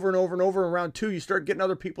drafting him over and over and over in round 2. You start getting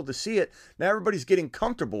other people to see it. Now everybody's getting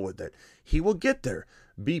comfortable with it. He will get there.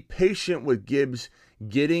 Be patient with Gibbs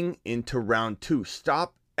getting into round 2.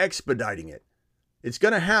 Stop expediting it. It's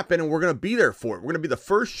going to happen, and we're going to be there for it. We're going to be the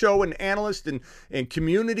first show and analyst and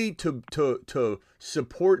community to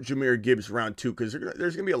support Jahmyr Gibbs round 2, because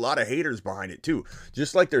there's going to be a lot of haters behind it too.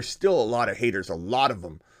 Just like there's still a lot of haters, a lot of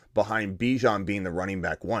them, behind Bijan being the running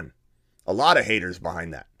back 1. A lot of haters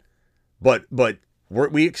behind that. But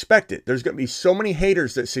we expect it. There's going to be so many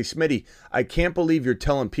haters that say, Smitty, I can't believe you're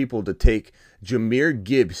telling people to take Jahmyr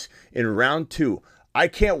Gibbs in round 2. I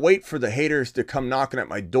can't wait for the haters to come knocking at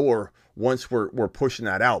my door once we're pushing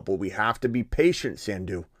that out. But we have to be patient,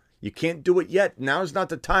 Sandu. You can't do it yet. Now's not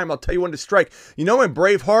the time. I'll tell you when to strike. You know, in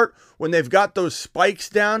Braveheart, when they've got those spikes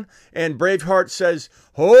down and Braveheart says,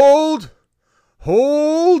 hold,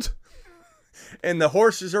 and the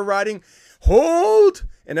horses are riding, hold,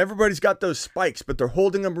 and everybody's got those spikes, but they're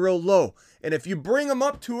holding them real low. And if you bring them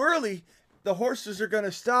up too early, the horses are going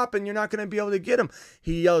to stop and you're not going to be able to get them.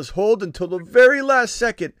 He yells hold until the very last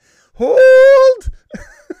second. Hold!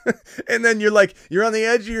 And then you're on the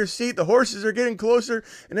edge of your seat. The horses are getting closer.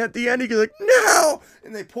 And at the end, he goes like, no!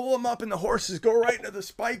 And they pull him up and the horses go right into the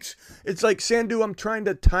spikes. It's like, Sandu, I'm trying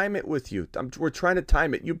to time it with you. We're trying to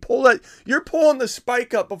time it. You're pulling the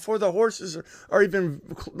spike up before the horses are even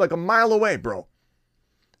like a mile away, bro.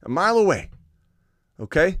 A mile away.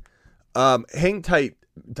 Okay? Hang tight,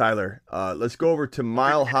 Tyler. Let's go over to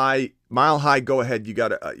Mile High. Mile High, go ahead.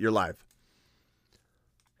 You're live.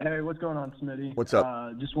 Hey, what's going on, Smitty? What's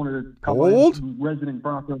up? Just wanted to call in resident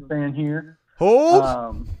Broncos fan here.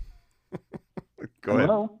 Hold. Go ahead.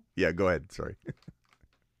 Hello? Yeah, go ahead. Sorry.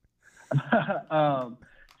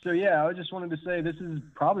 So, yeah, I just wanted to say this is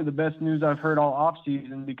probably the best news I've heard all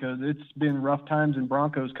offseason because it's been rough times in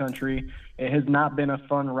Broncos country. It has not been a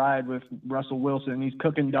fun ride with Russell Wilson. He's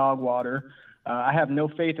cooking dog water. I have no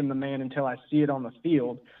faith in the man until I see it on the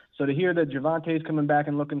field. So to hear that Javonte's coming back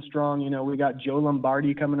and looking strong, we got Joe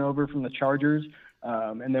Lombardi coming over from the Chargers,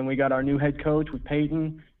 and then we got our new head coach with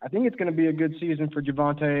Peyton. I think it's going to be a good season for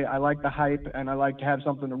Javonte. I like the hype, and I like to have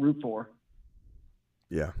something to root for.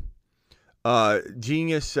 Yeah.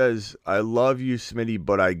 Genius says, I love you, Smitty,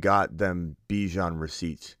 but I got them Bijan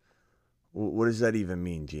receipts. What does that even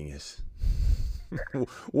mean, Genius?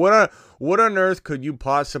 What on earth could you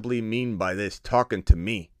possibly mean by this talking to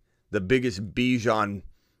me? The biggest Bijan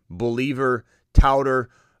believer, touter,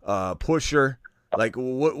 pusher. Like,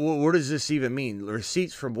 what does this even mean?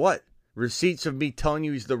 Receipts from what? Receipts of me telling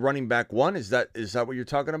you he's the running back one? Is that what you're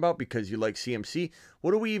talking about because you like CMC?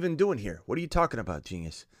 What are we even doing here? What are you talking about,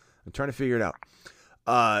 Genius? I'm trying to figure it out.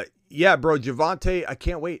 Yeah, bro, Javonte, I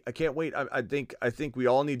can't wait. I think we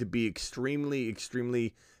all need to be extremely,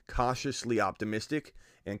 extremely cautiously optimistic,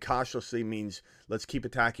 and cautiously means let's keep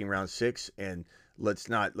attacking round 6 and let's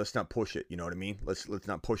not push it. You know what I mean? Let's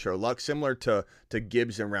not push our luck. Similar to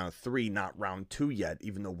Gibbs in round 3, not round 2 yet.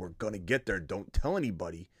 Even though we're gonna get there, don't tell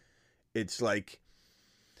anybody. It's like,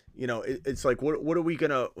 it's like what are we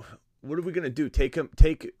gonna do? Take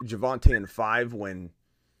Javonte in 5 when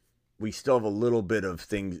we still have a little bit of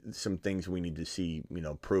some things we need to see,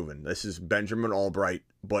 proven. This is Benjamin Albright,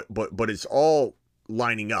 but it's all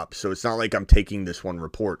lining up. So it's not like I'm taking this one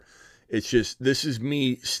report. It's just, this is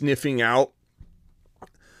me sniffing out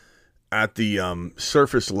at the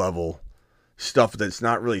surface level stuff that's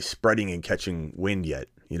not really spreading and catching wind yet,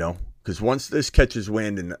 because once this catches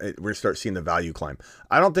wind and we start seeing the value climb,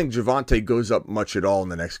 I don't think Javonte goes up much at all in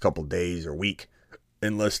the next couple days or week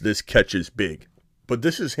unless this catches big. But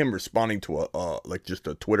this is him responding to just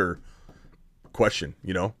a Twitter question,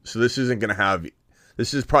 So this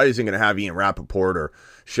probably isn't going to have Ian Rappaport or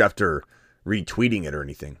Schefter retweeting it or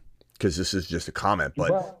anything, because this is just a comment.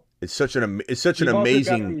 But it's such an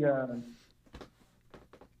amazing.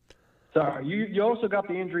 Sorry, you also got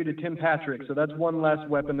the injury to Tim Patrick, so that's one less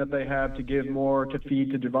weapon that they have to give more to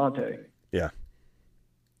feed to Javonte. Yeah,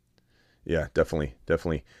 definitely.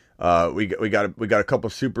 We got a couple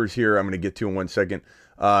supers here I'm going to get to in 1 second.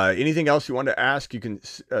 Anything else you want to ask? You can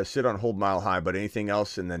sit on hold mile high, but anything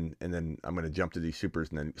else, and then I'm going to jump to these supers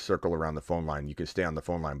and then circle around the phone line. You can stay on the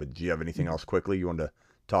phone line, but do you have anything else quickly you want to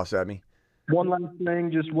toss at me? One last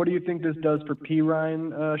thing, just what do you think this does for P.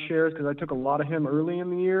 Ryan shares? Because I took a lot of him early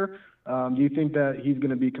in the year. Do you think that he's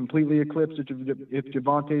going to be completely eclipsed if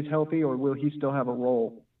Javonte's healthy, or will he still have a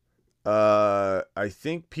role? I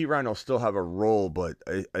think P. Ryan will still have a role, but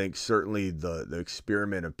I think certainly the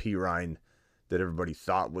experiment of P. Ryan that everybody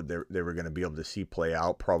thought they were going to be able to see play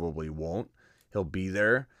out probably won't. He'll be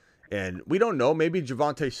there. And we don't know. Maybe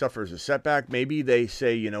Javonte suffers a setback. Maybe they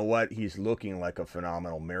say, you know what, he's looking like a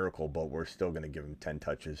phenomenal miracle, but we're still going to give him 10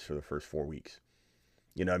 touches for the first 4 weeks.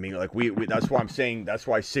 You know what I mean? Like we that's why I'm saying that's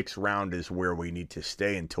why 6th round is where we need to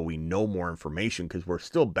stay until we know more information, because we're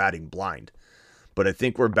still batting blind. But I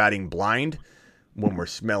think we're batting blind when we're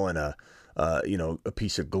smelling a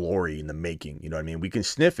piece of glory in the making. You know what I mean? We can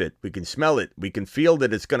sniff it, we can smell it, we can feel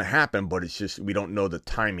that it's going to happen, but it's just we don't know the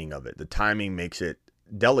timing of it. The timing makes it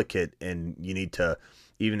delicate, and you need to,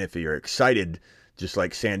 even if you're excited, just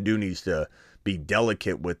like Sandu needs to be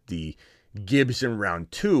delicate with the Gibbs in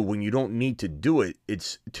round 2. When you don't need to do it,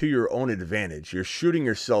 it's to your own advantage. You're shooting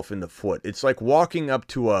yourself in the foot. It's like walking up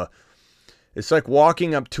to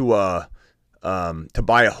to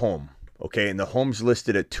buy a home, okay, and the home's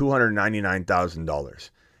listed at $299,000,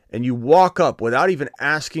 and you walk up without even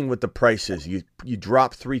asking what the price is. You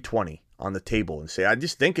drop $320 on the table and say, I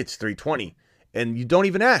just think it's $320, and you don't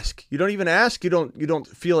even ask. You don't don't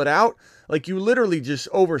feel it out. Like you literally just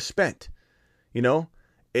overspent, and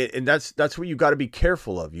that's what you got to be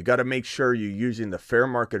careful of. You got to make sure you're using the fair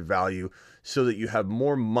market value so that you have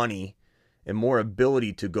more money and more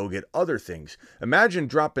ability to go get other things. Imagine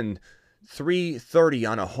dropping $330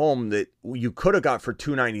 on a home that you could have got for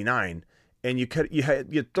 $299, and you had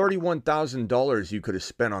 $31,000 you could have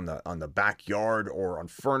spent on the backyard or on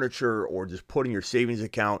furniture or just put in your savings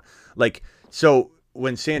account. Like, so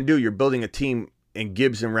when Sandu, you're building a team in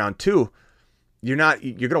Gibbs in round 2, you're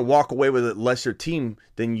going to walk away with a lesser team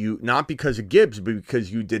than you, not because of Gibbs, but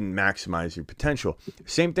because you didn't maximize your potential.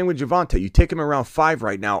 Same thing with Javonte. You take him around 5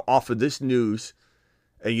 right now off of this news,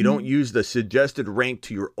 and you don't use the suggested rank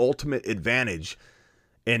to your ultimate advantage,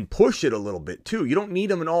 and push it a little bit too. You don't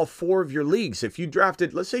need them in all 4 of your leagues. If you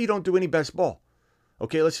drafted, let's say you don't do any best ball.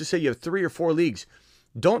 Okay, let's just say you have 3 or 4 leagues.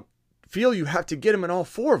 Don't feel you have to get them in all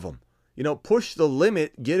 4 of them. Push the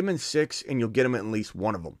limit, get him in 6, and you'll get him in at least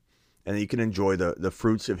one of them. And then you can enjoy the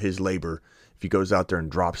fruits of his labor if he goes out there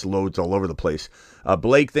and drops loads all over the place.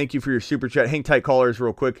 Blake, thank you for your super chat. Hang tight, callers,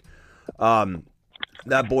 real quick.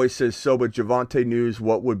 That boy says, so, but Javonte news,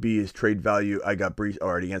 what would be his trade value? I got Breeze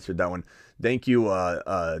already answered that one. Thank you,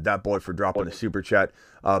 that boy, for dropping a super chat.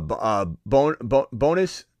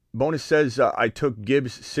 Bonus says, I took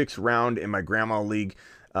Gibbs 6th round in my grandma league.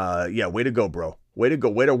 Yeah, way to go, bro. Way to go.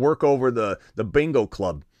 Way to work over the bingo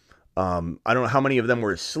club. I don't know how many of them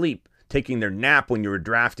were asleep, taking their nap when you were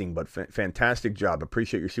drafting, but fantastic job.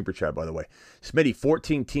 Appreciate your super chat, by the way. Smitty,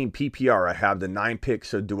 14-team PPR. I have the 9 picks,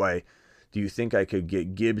 so do you think I could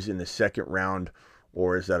get Gibbs in the 2nd round,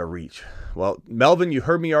 or is that a reach? Well, Melvin, you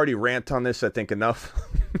heard me already rant on this, I think, enough.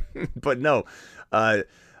 But no, I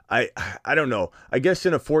don't know. I guess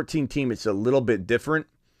in a 14-team, it's a little bit different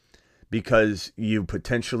because you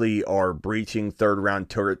potentially are breaching 3rd round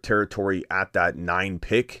territory at that 9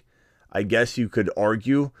 pick. I guess you could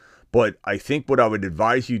argue, but I think what I would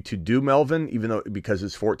advise you to do, Melvin, because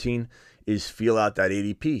it's 14, is feel out that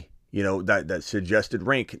ADP. That suggested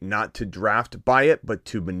rank, not to draft by it, but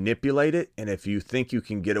to manipulate it. And if you think you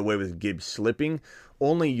can get away with Gibbs slipping,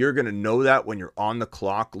 only you're going to know that when you're on the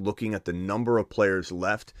clock looking at the number of players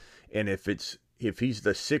left. And if he's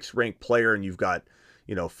the 6th ranked player and you've got,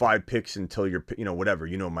 5 picks until you're, whatever,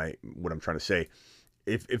 what I'm trying to say.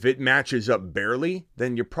 If it matches up barely,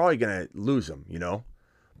 then you're probably going to lose him,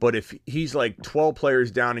 But if he's like 12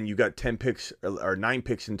 players down and you got 10 picks or 9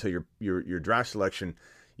 picks until your draft selection,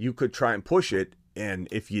 you could try and push it. And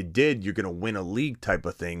if you did, you're going to win a league type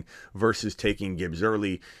of thing versus taking Gibbs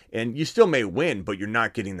early. And you still may win, but you're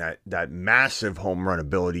not getting that massive home run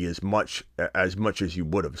ability as much as you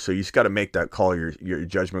would have. So you just got to make that call, your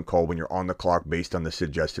judgment call when you're on the clock based on the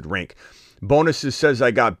suggested rank. Bonuses says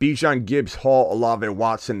I got Bijan, Gibbs, Hall, Olave,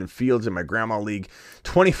 Watson, and Fields in my grandma league.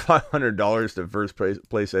 $2,500 to first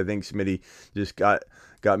place. I think Smitty just got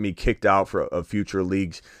me kicked out of future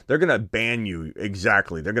leagues. They're going to ban you.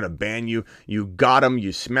 Exactly. They're going to ban you. You got them.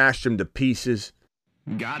 You smashed them to pieces.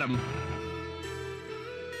 Got them.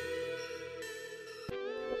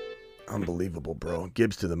 Unbelievable, bro.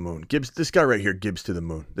 Gibbs to the moon. This guy right here, Gibbs to the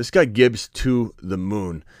moon. This guy Gibbs to the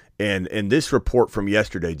moon. And this report from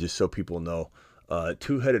yesterday, just so people know,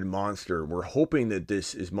 two-headed monster, we're hoping that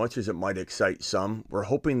this, as much as it might excite some, we're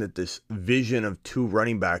hoping that this vision of 2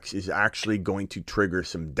 running backs is actually going to trigger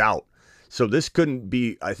some doubt. So this couldn't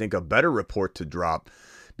be, I think, a better report to drop,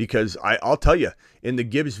 because I'll tell you, in the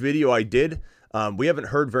Gibbs video I did, we haven't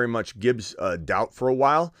heard very much Gibbs doubt for a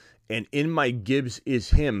while. And in my Gibbs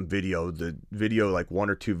is him video, the video like 1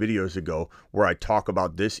 or 2 videos ago, where I talk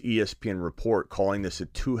about this ESPN report calling this a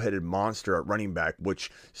 2-headed monster at running back, which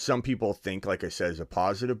some people think, like I said, is a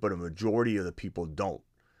positive, but a majority of the people don't.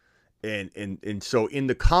 And so in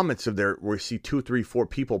the comments of there, we see 2, 3, 4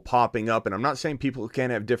 people popping up, and I'm not saying people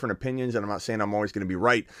can't have different opinions, and I'm not saying I'm always going to be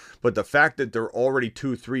right, but the fact that there are already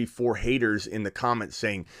 2, 3, 4 haters in the comments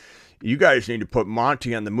saying, you guys need to put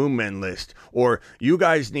Monty on the Moon Man list, or you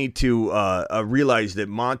guys need to realize that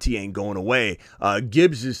Monty ain't going away.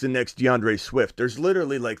 Gibbs is the next DeAndre Swift. There's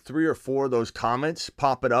literally like 3 or 4 of those comments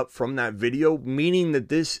popping up from that video, meaning that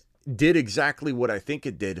this did exactly what I think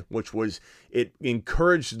it did, which was it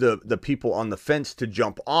encouraged the people on the fence to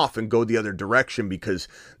jump off and go the other direction, because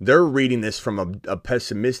they're reading this from a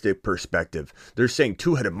pessimistic perspective. They're saying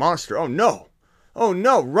 2-headed monster. Oh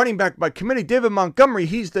no, running back by committee, David Montgomery,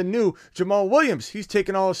 he's the new Jamal Williams. He's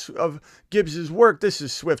taken all of Gibbs' work. This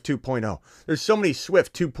is Swift 2.0. There's so many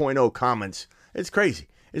Swift 2.0 comments. It's crazy.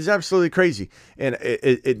 It's absolutely crazy. And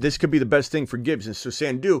this could be the best thing for Gibbs. And so,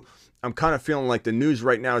 Sandu, I'm kind of feeling like the news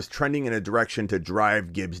right now is trending in a direction to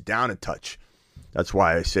drive Gibbs down a touch. That's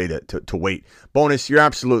why I say to wait. Bonus, you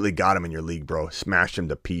absolutely got him in your league, bro. Smashed him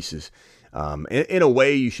to pieces. In a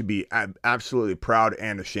way, you should be absolutely proud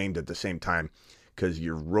and ashamed at the same time, because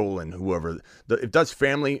you're rolling whoever. If that's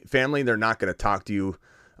family, they're not going to talk to you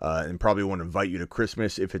and probably won't invite you to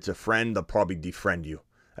Christmas. If it's a friend, they'll probably defriend you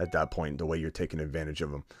at that point, the way you're taking advantage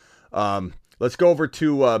of them. Let's go over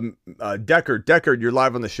to Deckard. Deckard, you're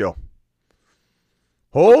live on the show.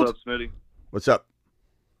 Hold. What's up, Smitty? What's up?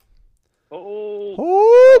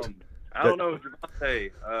 Hold. I don't know,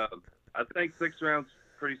 Javonte. I think 6th round's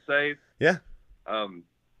pretty safe. Yeah.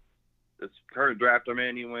 This current draft I'm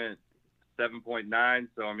in, he went 7.9,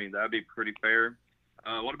 so I mean that'd be pretty fair.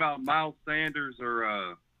 What about Miles Sanders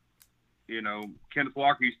or Kenneth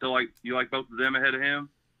Walker? You like both of them ahead of him?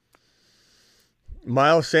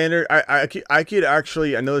 Miles Sanders, I could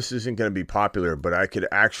actually, I know this isn't going to be popular, but I could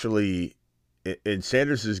actually, and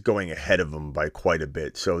Sanders is going ahead of him by quite a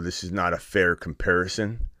bit, so this is not a fair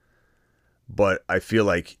comparison. But I feel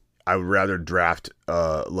like I would rather draft,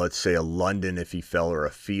 let's say, a London if he fell, or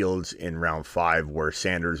a Fields in round 5, where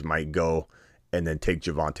Sanders might go, and then take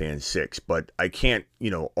Javonte in 6. But I can't,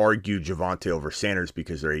 argue Javonte over Sanders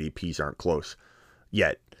because their ADPs aren't close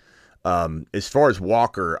yet. As far as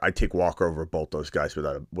Walker, I take Walker over both those guys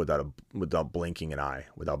without blinking an eye,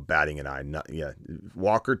 without batting an eye.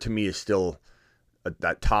 Walker to me is still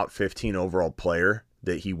that top 15 overall player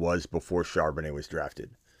that he was before Charbonnet was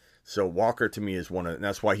drafted. So Walker to me is and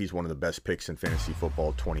that's why he's one of the best picks in fantasy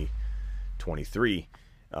football 2023.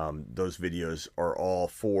 Those videos are all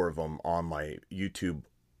 4 of them on my YouTube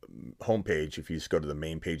homepage. If you just go to the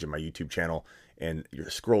main page of my YouTube channel and you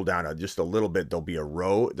scroll down just a little bit, there'll be a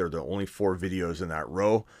row. They're the only 4 videos in that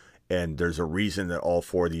row, and there's a reason that all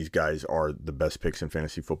 4 of these guys are the best picks in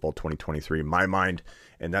fantasy football 2023 in my mind,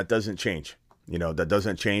 and that doesn't change. That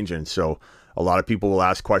doesn't change. And so a lot of people will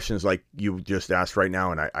ask questions like you just asked right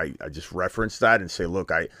now, and I just reference that and say, look,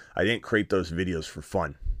 I didn't create those videos for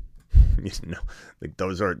fun. Like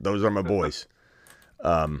those are my boys.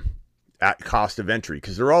 At cost of entry,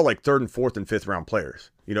 because they're all like 3rd and 4th and 5th round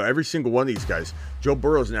players. Every single one of these guys. Joe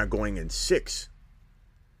Burrow's now going in 6.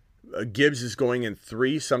 Gibbs is going in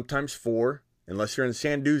 3, sometimes 4. Unless you're in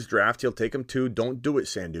Sandu's draft, he'll take him 2. Don't do it,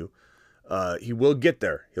 Sandu. He will get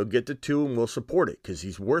there. He'll get to 2, and we'll support it because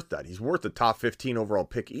he's worth that. He's worth the top 15 overall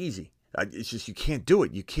pick easy. It's just you can't do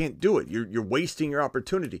it. You can't do it. You're wasting your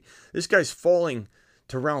opportunity. This guy's falling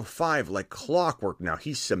to round 5 like clockwork now.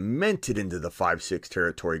 He's cemented into the 5-6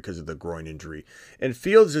 territory because of the groin injury. And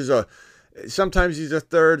Fields is sometimes he's a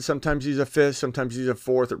 3rd, sometimes he's a 5th, sometimes he's a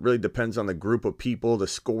 4th. It really depends on the group of people, the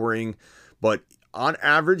scoring. But on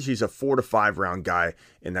average, he's a 4 to 5 round guy,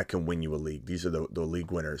 and that can win you a league. These are the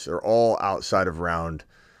league winners. They're all outside of round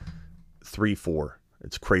 3, 4.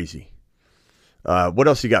 It's crazy. What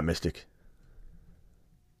else you got, Mystic?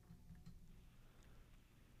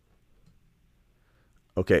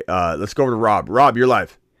 Okay, let's go over to Rob. Rob, you're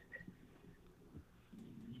live.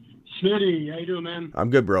 Smitty, how you doing, man? I'm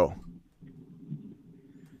good, bro.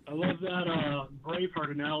 I love that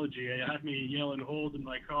Braveheart analogy. It had me yelling "hold" in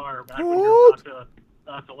my car back when you were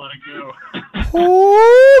about to let it go.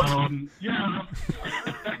 Hold! Yeah.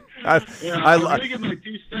 I'm going to give my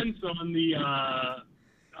 2 cents on the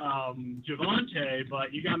Javonte,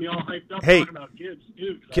 but you got me all hyped up talking about Gibbs,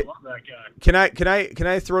 dude. I love that guy. Can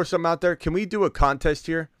I throw something out there? Can we do a contest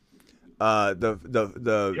here?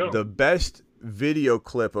 The best video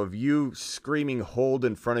clip of you screaming "hold"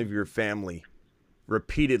 in front of your family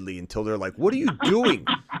repeatedly until they're like, "What are you doing?"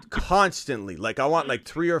 Constantly. Like I want like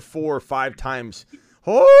 3 or 4 or 5 times,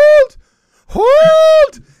 "Hold,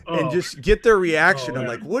 hold," and just get their reaction. I'm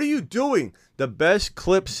like, "What are you doing?" The best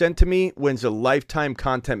clip sent to me wins a lifetime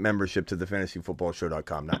content membership to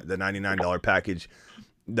thefantasyfootballshow.com, the $99 package.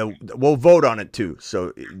 We'll vote on it too.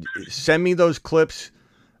 So send me those clips.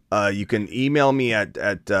 You can email me at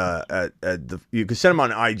you can send them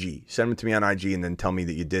on IG. Send them to me on IG and then tell me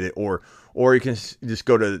that you did it, or you can just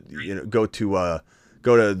go to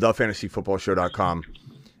thefantasyfootballshow.com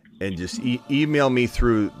and just email me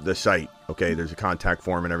through the site. Okay, there's a contact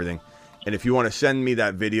form and everything. And if you want to send me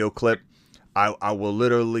that video clip, I will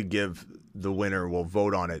literally give the winner. We'll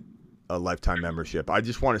vote on it, a lifetime membership. I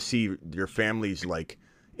just want to see your family's like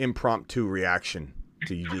impromptu reaction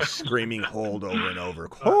to you just screaming "hold" over and over.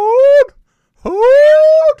 Hold,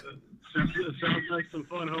 hold. It sounds like some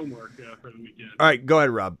fun homework for the weekend. All right, go ahead,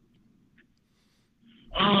 Rob.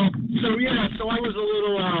 So I was a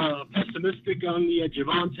little pessimistic on the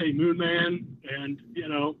Javonte Moonman, and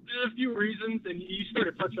there's a few reasons, and you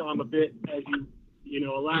started touching on them a bit as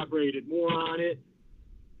you elaborated more on it.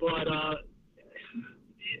 But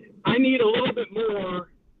I need a little bit more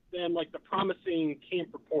than like the promising camp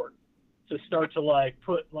report to start to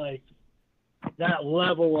put that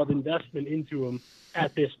level of investment into him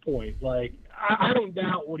at this point. Like I don't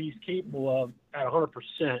doubt what he's capable of at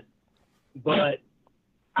 100%, but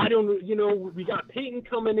I don't, we got Peyton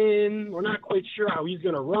coming in. We're not quite sure how he's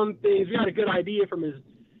going to run things. We got a good idea from his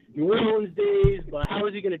New Orleans days, but how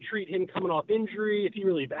is he going to treat him coming off injury if he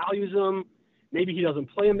really values him? Maybe he doesn't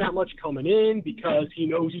play him that much coming in because he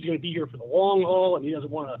knows he's going to be here for the long haul and he doesn't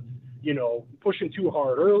want to, push him too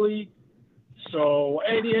hard early. So,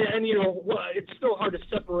 and it's still hard to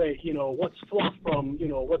separate, what's fluff from,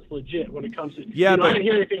 what's legit when it comes to, I didn't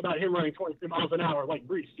hear anything about him running 23 miles an hour like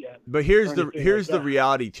Brees yet. But here's the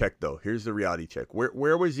reality check, though. Here's the reality check.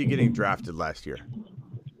 Where was he getting drafted last year?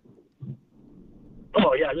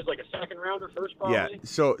 Oh yeah, just like a second rounder, first probably. Yeah.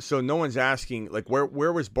 So no one's asking like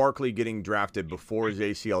where was Barkley getting drafted before his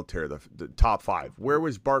ACL tear? The top 5. Where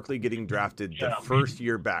was Barkley getting drafted the first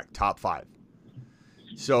year back? Top 5.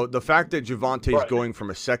 So the fact that Javonte's going from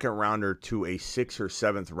a second rounder to a 6th or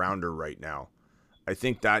 7th rounder right now, I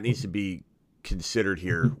think that needs to be considered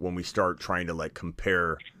here when we start trying to like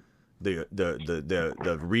compare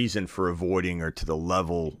the reason for avoiding or to the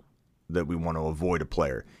level that we want to avoid a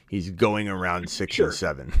player. He's going around 6 or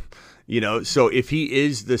 7, so if he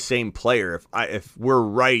is the same player, if we're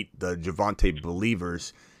right, the Javonte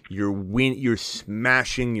believers, you're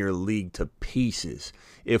smashing your league to pieces.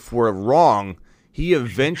 If we're wrong, he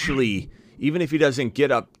eventually, even if he doesn't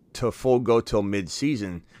get up to full go till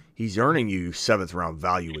mid-season, he's earning you 7th round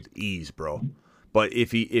value with ease, bro. But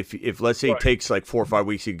if let's say it takes like 4 or 5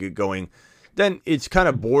 weeks to get going, then it's kind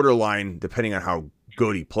of borderline depending on how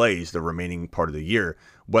good he plays the remaining part of the year,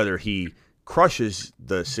 whether he crushes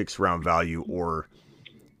the 6th round value or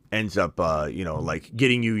ends up, like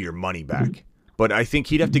getting you your money back. But I think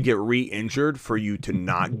he'd have to get re-injured for you to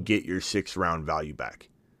not get your 6th round value back.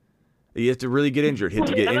 You have to really get injured.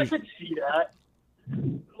 I could see that.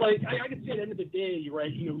 Like, I could say at the end of the day,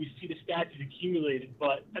 right, we see the stats accumulated,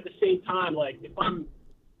 but at the same time, like, if I'm,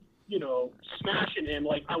 smashing him,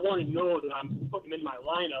 like, I want to know that I'm putting him in my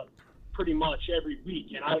lineup pretty much every week,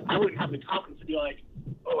 and I wouldn't have the confidence to be like,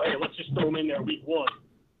 oh, hey, let's just throw him in there week 1.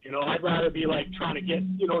 I'd rather be, like, trying to get,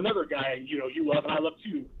 another guy, you love and I love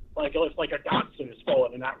too. Like, if like a Dotson is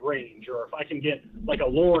falling in that range, or if I can get like a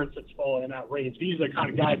Lawrence that's falling in that range, these are the kind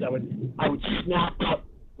of guys I would snap up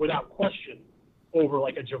without question over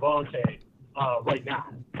like a Javonte right now.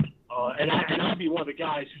 And I'd be one of the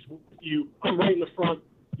guys I'm right in the front,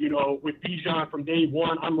 with Bijan from day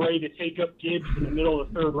 1. I'm ready to take up Gibbs in the middle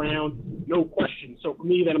of the 3rd round, no question. So for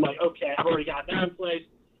me, then I'm like, okay, I've already got that in place.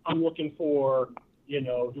 I'm looking for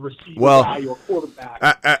the receiver guy or quarterback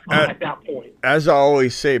at that point. As I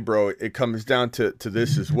always say, bro, it comes down to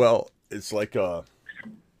this as well. It's like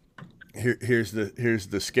here's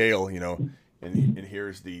the scale, and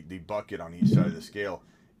here's the bucket on each side of the scale,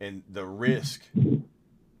 and the risk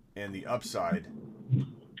and the upside.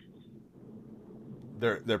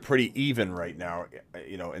 They're pretty even right now,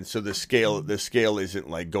 and so the scale isn't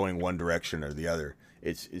like going one direction or the other.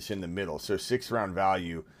 It's in the middle. So 6th round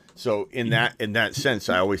value. So in that sense,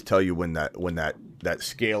 I always tell you when that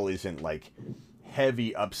scale isn't like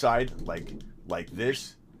heavy upside like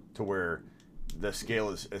this, to where the scale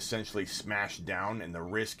is essentially smashed down and the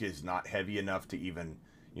risk is not heavy enough to even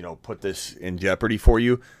put this in jeopardy for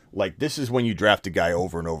you. Like, this is when you draft a guy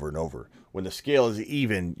over and over and over. When the scale is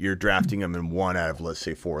even, you're drafting him in 1 out of, let's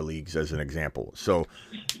say, 4 leagues as an example. So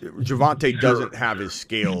Javonte doesn't have his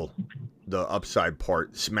scale, the upside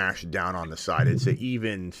part, smashed down on the side. It's an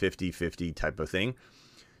even 50-50 type of thing.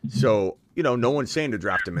 So, no one's saying to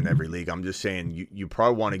draft him in every league. I'm just saying you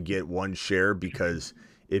probably want to get 1 share, because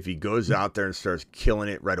if he goes out there and starts killing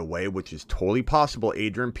it right away, which is totally possible,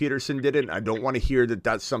 Adrian Peterson did it. I don't want to hear that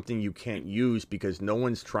that's something you can't use, because no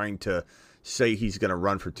one's trying to say he's going to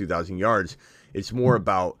run for 2,000 yards. It's more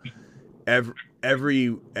about every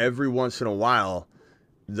once in a while,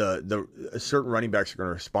 the certain running backs are going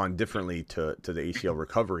to respond differently to the ACL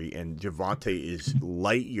recovery, and Javonte is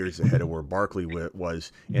light years ahead of where Barkley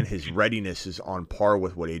was, and his readiness is on par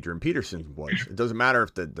with what Adrian Peterson was. It doesn't matter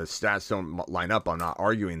if the stats don't line up. I'm not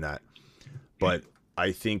arguing that, but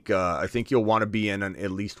I think you'll want to be in at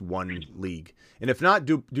least 1 league, and if not,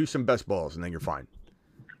 do some best balls, and then you're fine.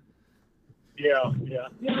 Yeah.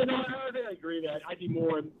 No, I agree that I'd be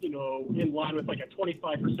more, in line with like a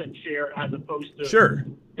 25% share as opposed to, sure,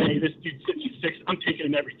 hey, this dude's 66, I'm taking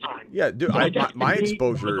him every time. Yeah, dude, so my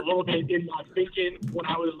exposure was a little bit in my thinking when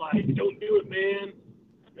I was like, don't do it, man.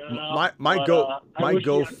 My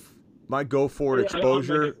go forward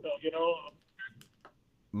exposure.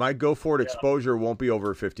 My go forward exposure won't be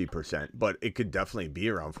over 50%, but it could definitely be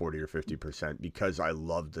around 40 or 50% because I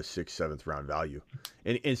love the 6th, 7th round value.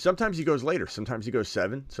 And sometimes he goes later. Sometimes he goes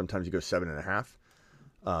 7. Sometimes he goes 7.5.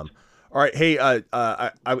 All right. Hey,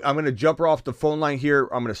 I'm going to jump off the phone line here.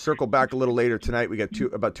 I'm going to circle back a little later tonight. We got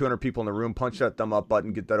about 200 people in the room. Punch that thumb up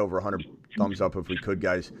button. Get that over 100 thumbs up if we could,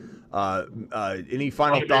 guys. Any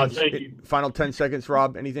final thoughts? Final 10 seconds,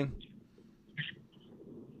 Rob? Anything?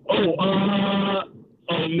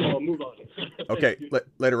 No, move on. Okay,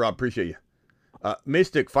 later, Rob. Appreciate you.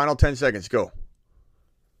 Mystic, final 10 seconds. Go.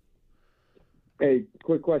 Hey,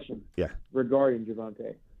 quick question. Yeah. Regarding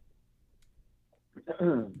Javonte.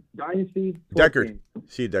 Dynasty. Deckard.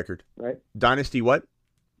 See you, Deckard. Right. Dynasty what?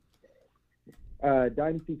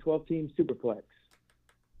 Dynasty 12-team Superflex.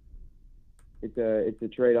 It's a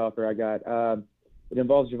trade offer I got. It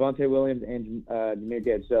involves Javonte Williams and Jahmyr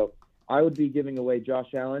Gibbs. So I would be giving away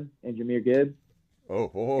Josh Allen and Jahmyr Gibbs.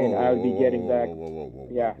 And I would be getting back. Whoa.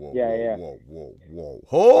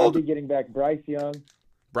 Hold. I would be getting back Bryce Young.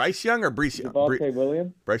 Bryce Young or Bryce Young? Javonte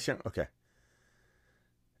Williams. Bryce Young. Okay.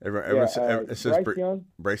 Everyone says Bryce Young.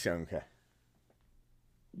 Bryce Young. Okay.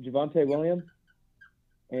 Javonte Williams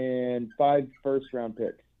and 5 first-round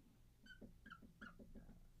picks.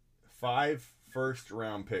 5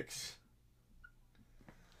 first-round picks.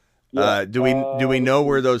 Yeah. Do we know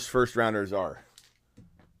where those first rounders are?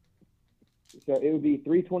 So it would be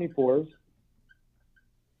 3 24s,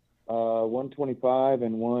 125,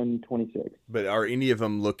 and 126. But are any of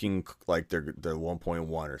them looking like they're 1.1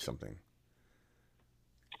 or something?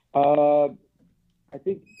 I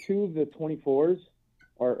think 2 of the 24s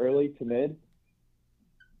are early to mid.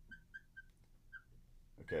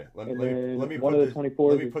 Okay, let me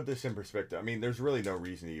put this in perspective. I mean, there's really no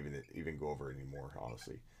reason to even go over it anymore,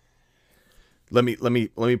 honestly. Let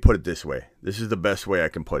me put it this way. This is the best way I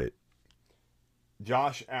can put it.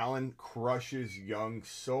 Josh Allen crushes Young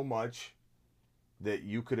so much that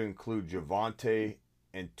you could include Javonte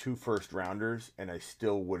and 2 first rounders, and I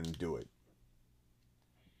still wouldn't do it.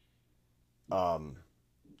 And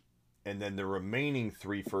then the remaining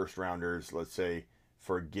 3 first rounders, let's say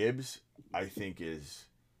for Gibbs, I think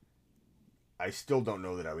I still don't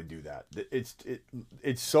know that I would do that.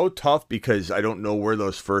 It's so tough because I don't know where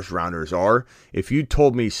those first rounders are. If you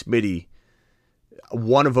told me, Smitty,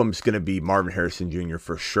 one of them is going to be Marvin Harrison Jr.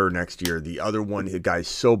 for sure next year. The other one, the guy's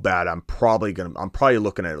so bad, I'm probably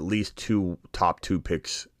looking at least 2 top 2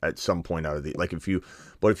 picks at some point out of the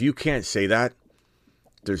But if you can't say that,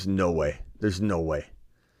 there's no way. There's no way.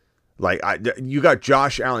 You got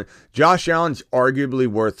Josh Allen. Josh Allen's arguably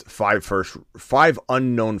worth 5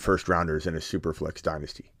 unknown first rounders in a Superflex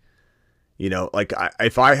dynasty.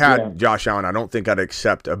 If I had Josh Allen, I don't think I'd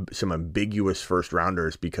accept some ambiguous first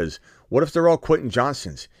rounders, because what if they're all Quentin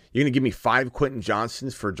Johnsons? You're going to give me 5 Quentin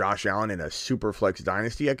Johnsons for Josh Allen in a Superflex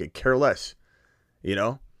dynasty? I could care less,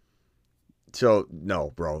 So no,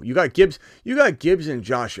 bro. You got Gibbs and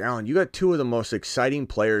Josh Allen. You got 2 of the most exciting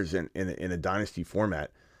players in a dynasty format.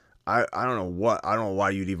 I don't know why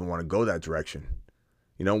you'd even want to go that direction.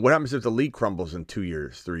 What happens if the league crumbles in 2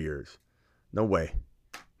 years, 3 years? No way.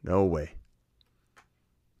 No way.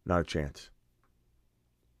 Not a chance.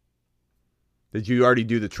 Did you already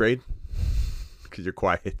do the trade? Because you're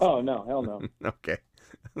quiet. Oh, no. Hell no. Okay.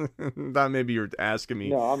 Thought maybe you were asking me.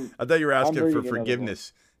 No, I thought you were asking for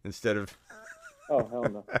forgiveness instead of... Oh, hell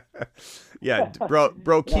no. Yeah, bro,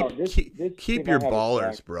 keep your have a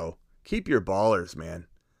ballers, track. bro. Keep your ballers, man.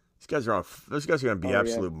 Those guys are going to be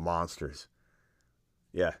absolute monsters.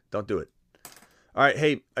 Yeah, don't do it. All right,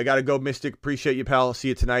 hey, I got to go, Mystic. Appreciate you, pal. See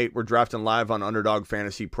you tonight. We're drafting live on Underdog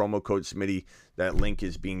Fantasy. Promo code Smitty. That link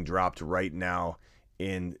is being dropped right now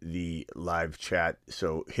in the live chat.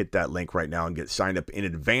 So hit that link right now and get signed up in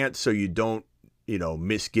advance so you don't,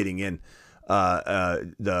 miss getting in.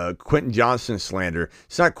 The Quentin Johnson slander.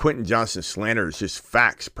 It's not Quentin Johnson slander. It's just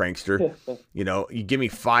facts, prankster. You give me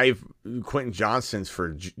 5 Quentin Johnsons for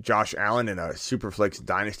Josh Allen in a Superflex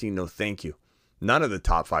dynasty. No, thank you. None of the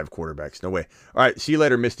top 5 quarterbacks. No way. All right. See you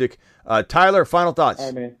later, Mystic. Tyler, final thoughts. All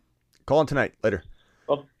right, man. Call in tonight. Later.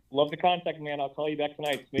 Love the contact, man. I'll call you back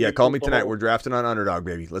tonight. Yeah, call me tonight. We're drafting on Underdog,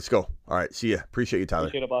 baby. Let's go. All right. See ya. Appreciate you, Tyler.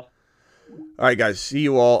 Appreciate it, boss. All right, guys. See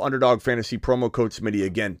you all. Underdog Fantasy promo code Smitty.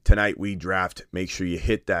 Again, tonight we draft. Make sure you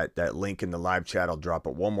hit that link in the live chat. I'll drop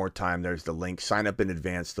it one more time. There's the link. Sign up in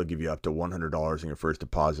advance. They'll give you up to $100 in your first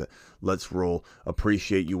deposit. Let's roll.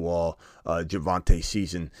 Appreciate you all. Javonte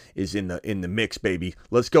season is in the mix, baby.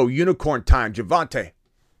 Let's go. Unicorn time. Javonte.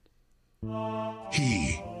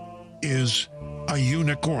 He is a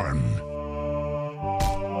unicorn.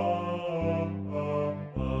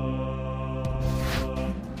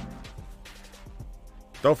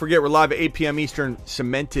 Don't forget, we're live at 8 p.m. Eastern,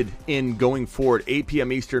 cemented in going forward. 8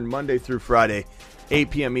 p.m. Eastern, Monday through Friday,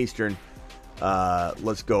 8 p.m. Eastern.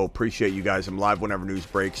 Let's go. Appreciate you guys. I'm live whenever news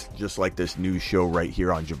breaks, just like this news show right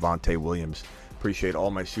here on Javonte Williams. Appreciate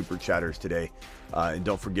all my super chatters today. And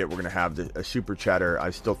don't forget, we're going to have a super chatter.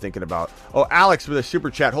 I'm still thinking about... Oh, Alex with a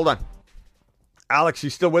super chat. Hold on. Alex,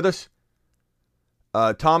 you still with us?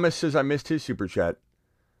 Thomas says I missed his super chat.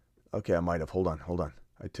 Okay, I might have. Hold on.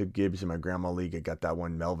 I took Gibbs in my grandma league. I got that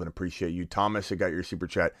one. Melvin, appreciate you. Thomas, I got your super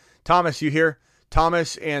chat. Thomas, you here?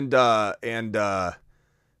 Thomas and Alex.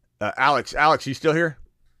 Alex, you still here?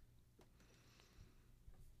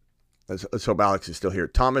 Let's hope Alex is still here.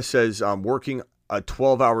 Thomas says, working a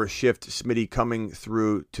 12-hour shift. Smitty coming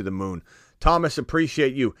through to the moon. Thomas,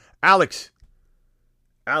 appreciate you. Alex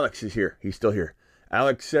is here. He's still here.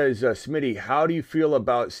 Alex says, Smitty, how do you feel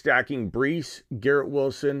about stacking Brees, Garrett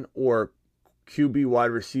Wilson, or QB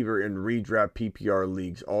wide receiver in redraft PPR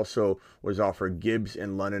leagues? Also was offered Gibbs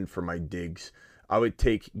and London for my digs. I would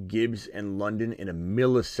take Gibbs and London in a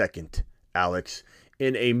millisecond, Alex.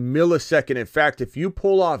 In a millisecond. In fact, if you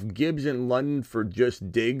pull off Gibbs and London for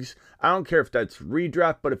just digs, I don't care if that's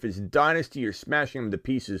redraft, but if it's dynasty, you're smashing him to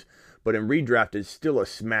pieces. But in redraft, it's still a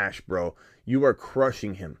smash, bro. You are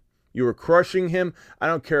crushing him. You are crushing him. I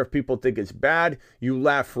don't care if people think it's bad. You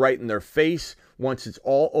laugh right in their face once it's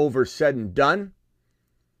all over, said and done.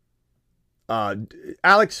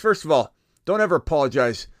 Alex, first of all, don't ever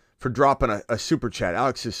apologize for dropping a super chat.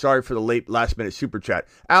 Alex is sorry for the late last-minute super chat.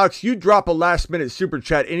 Alex, you drop a last-minute super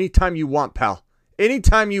chat anytime you want, pal.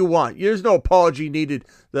 Anytime you want. There's no apology needed.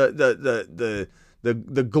 The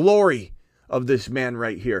glory of this man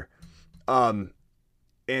right here. And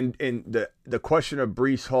the question of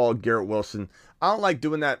Brees Hall, Garrett Wilson, I don't like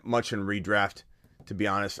doing that much in redraft, to be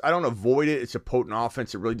honest. I don't avoid it. It's a potent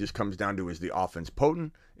offense. It really just comes down to, is the offense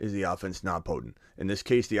potent? Is the offense not potent? In this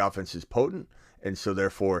case, the offense is potent, and so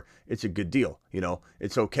therefore it's a good deal.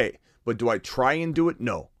 It's okay. But do I try and do it?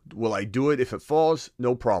 No. Will I do it if it falls?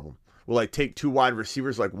 No problem. Will I take 2 wide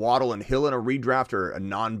receivers like Waddle and Hill in a redraft or a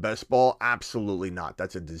non-best ball? Absolutely not.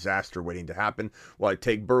 That's a disaster waiting to happen. Will I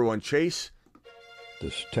take Burrow and Chase? The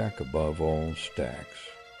stack above all stacks.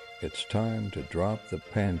 It's time to drop the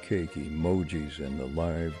pancake emojis in the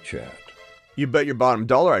live chat. You bet your bottom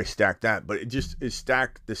dollar I stack that, but it just is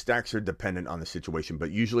stacked. The stacks are dependent on the situation,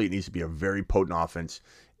 but usually it needs to be a very potent offense,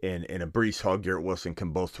 and a Brees Hall, Garrett Wilson can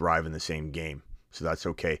both thrive in the same game. So that's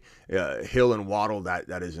okay. Hill and Waddle, that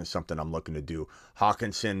isn't something I'm looking to do.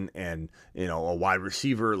 Hawkinson and a wide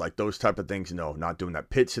receiver, like those type of things, no, not doing that.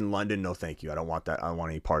 Pitts in London, no thank you. I don't want that. I don't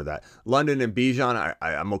want any part of that. London and Bijan,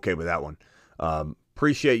 I'm okay with that one.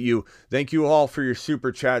 Appreciate you. Thank you all for your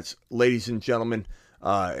super chats, ladies and gentlemen.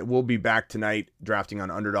 We'll be back tonight drafting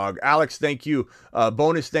on Underdog. Alex, thank you.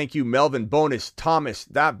 Bonus, thank you. Melvin, bonus. Thomas,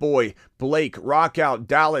 that boy. Blake, Rockout,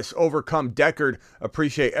 Dallas, Overcome, Deckard.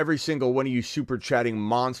 Appreciate every single one of you super chatting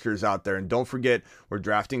monsters out there. And don't forget, we're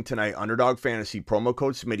drafting tonight Underdog Fantasy. Promo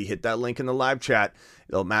code Smitty. Hit that link in the live chat.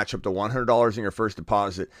 It'll match up to $100 in your first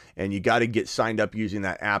deposit. And you got to get signed up using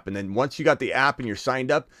that app. And then once you got the app and you're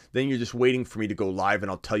signed up, then you're just waiting for me to go live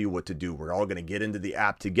and I'll tell you what to do. We're all going to get into the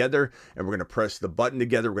app together and we're going to press the button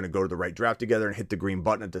together. We're going to go to the right draft together and hit the green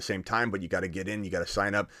button at the same time. But you got to get in. You got to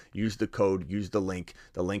sign up. Use the code. Use the link.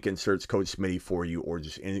 The link inserts code Smitty for you, or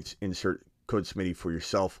just insert code Smitty for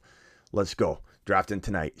yourself. Let's go. Drafting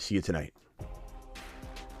tonight. See you tonight.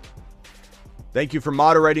 Thank you for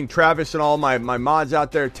moderating, Travis, and all my mods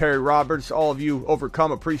out there. Terry Roberts, all of you.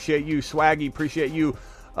 Overcome, appreciate you. Swaggy, appreciate you.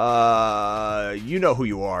 You know who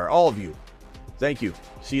you are. All of you. Thank you.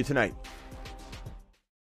 See you tonight.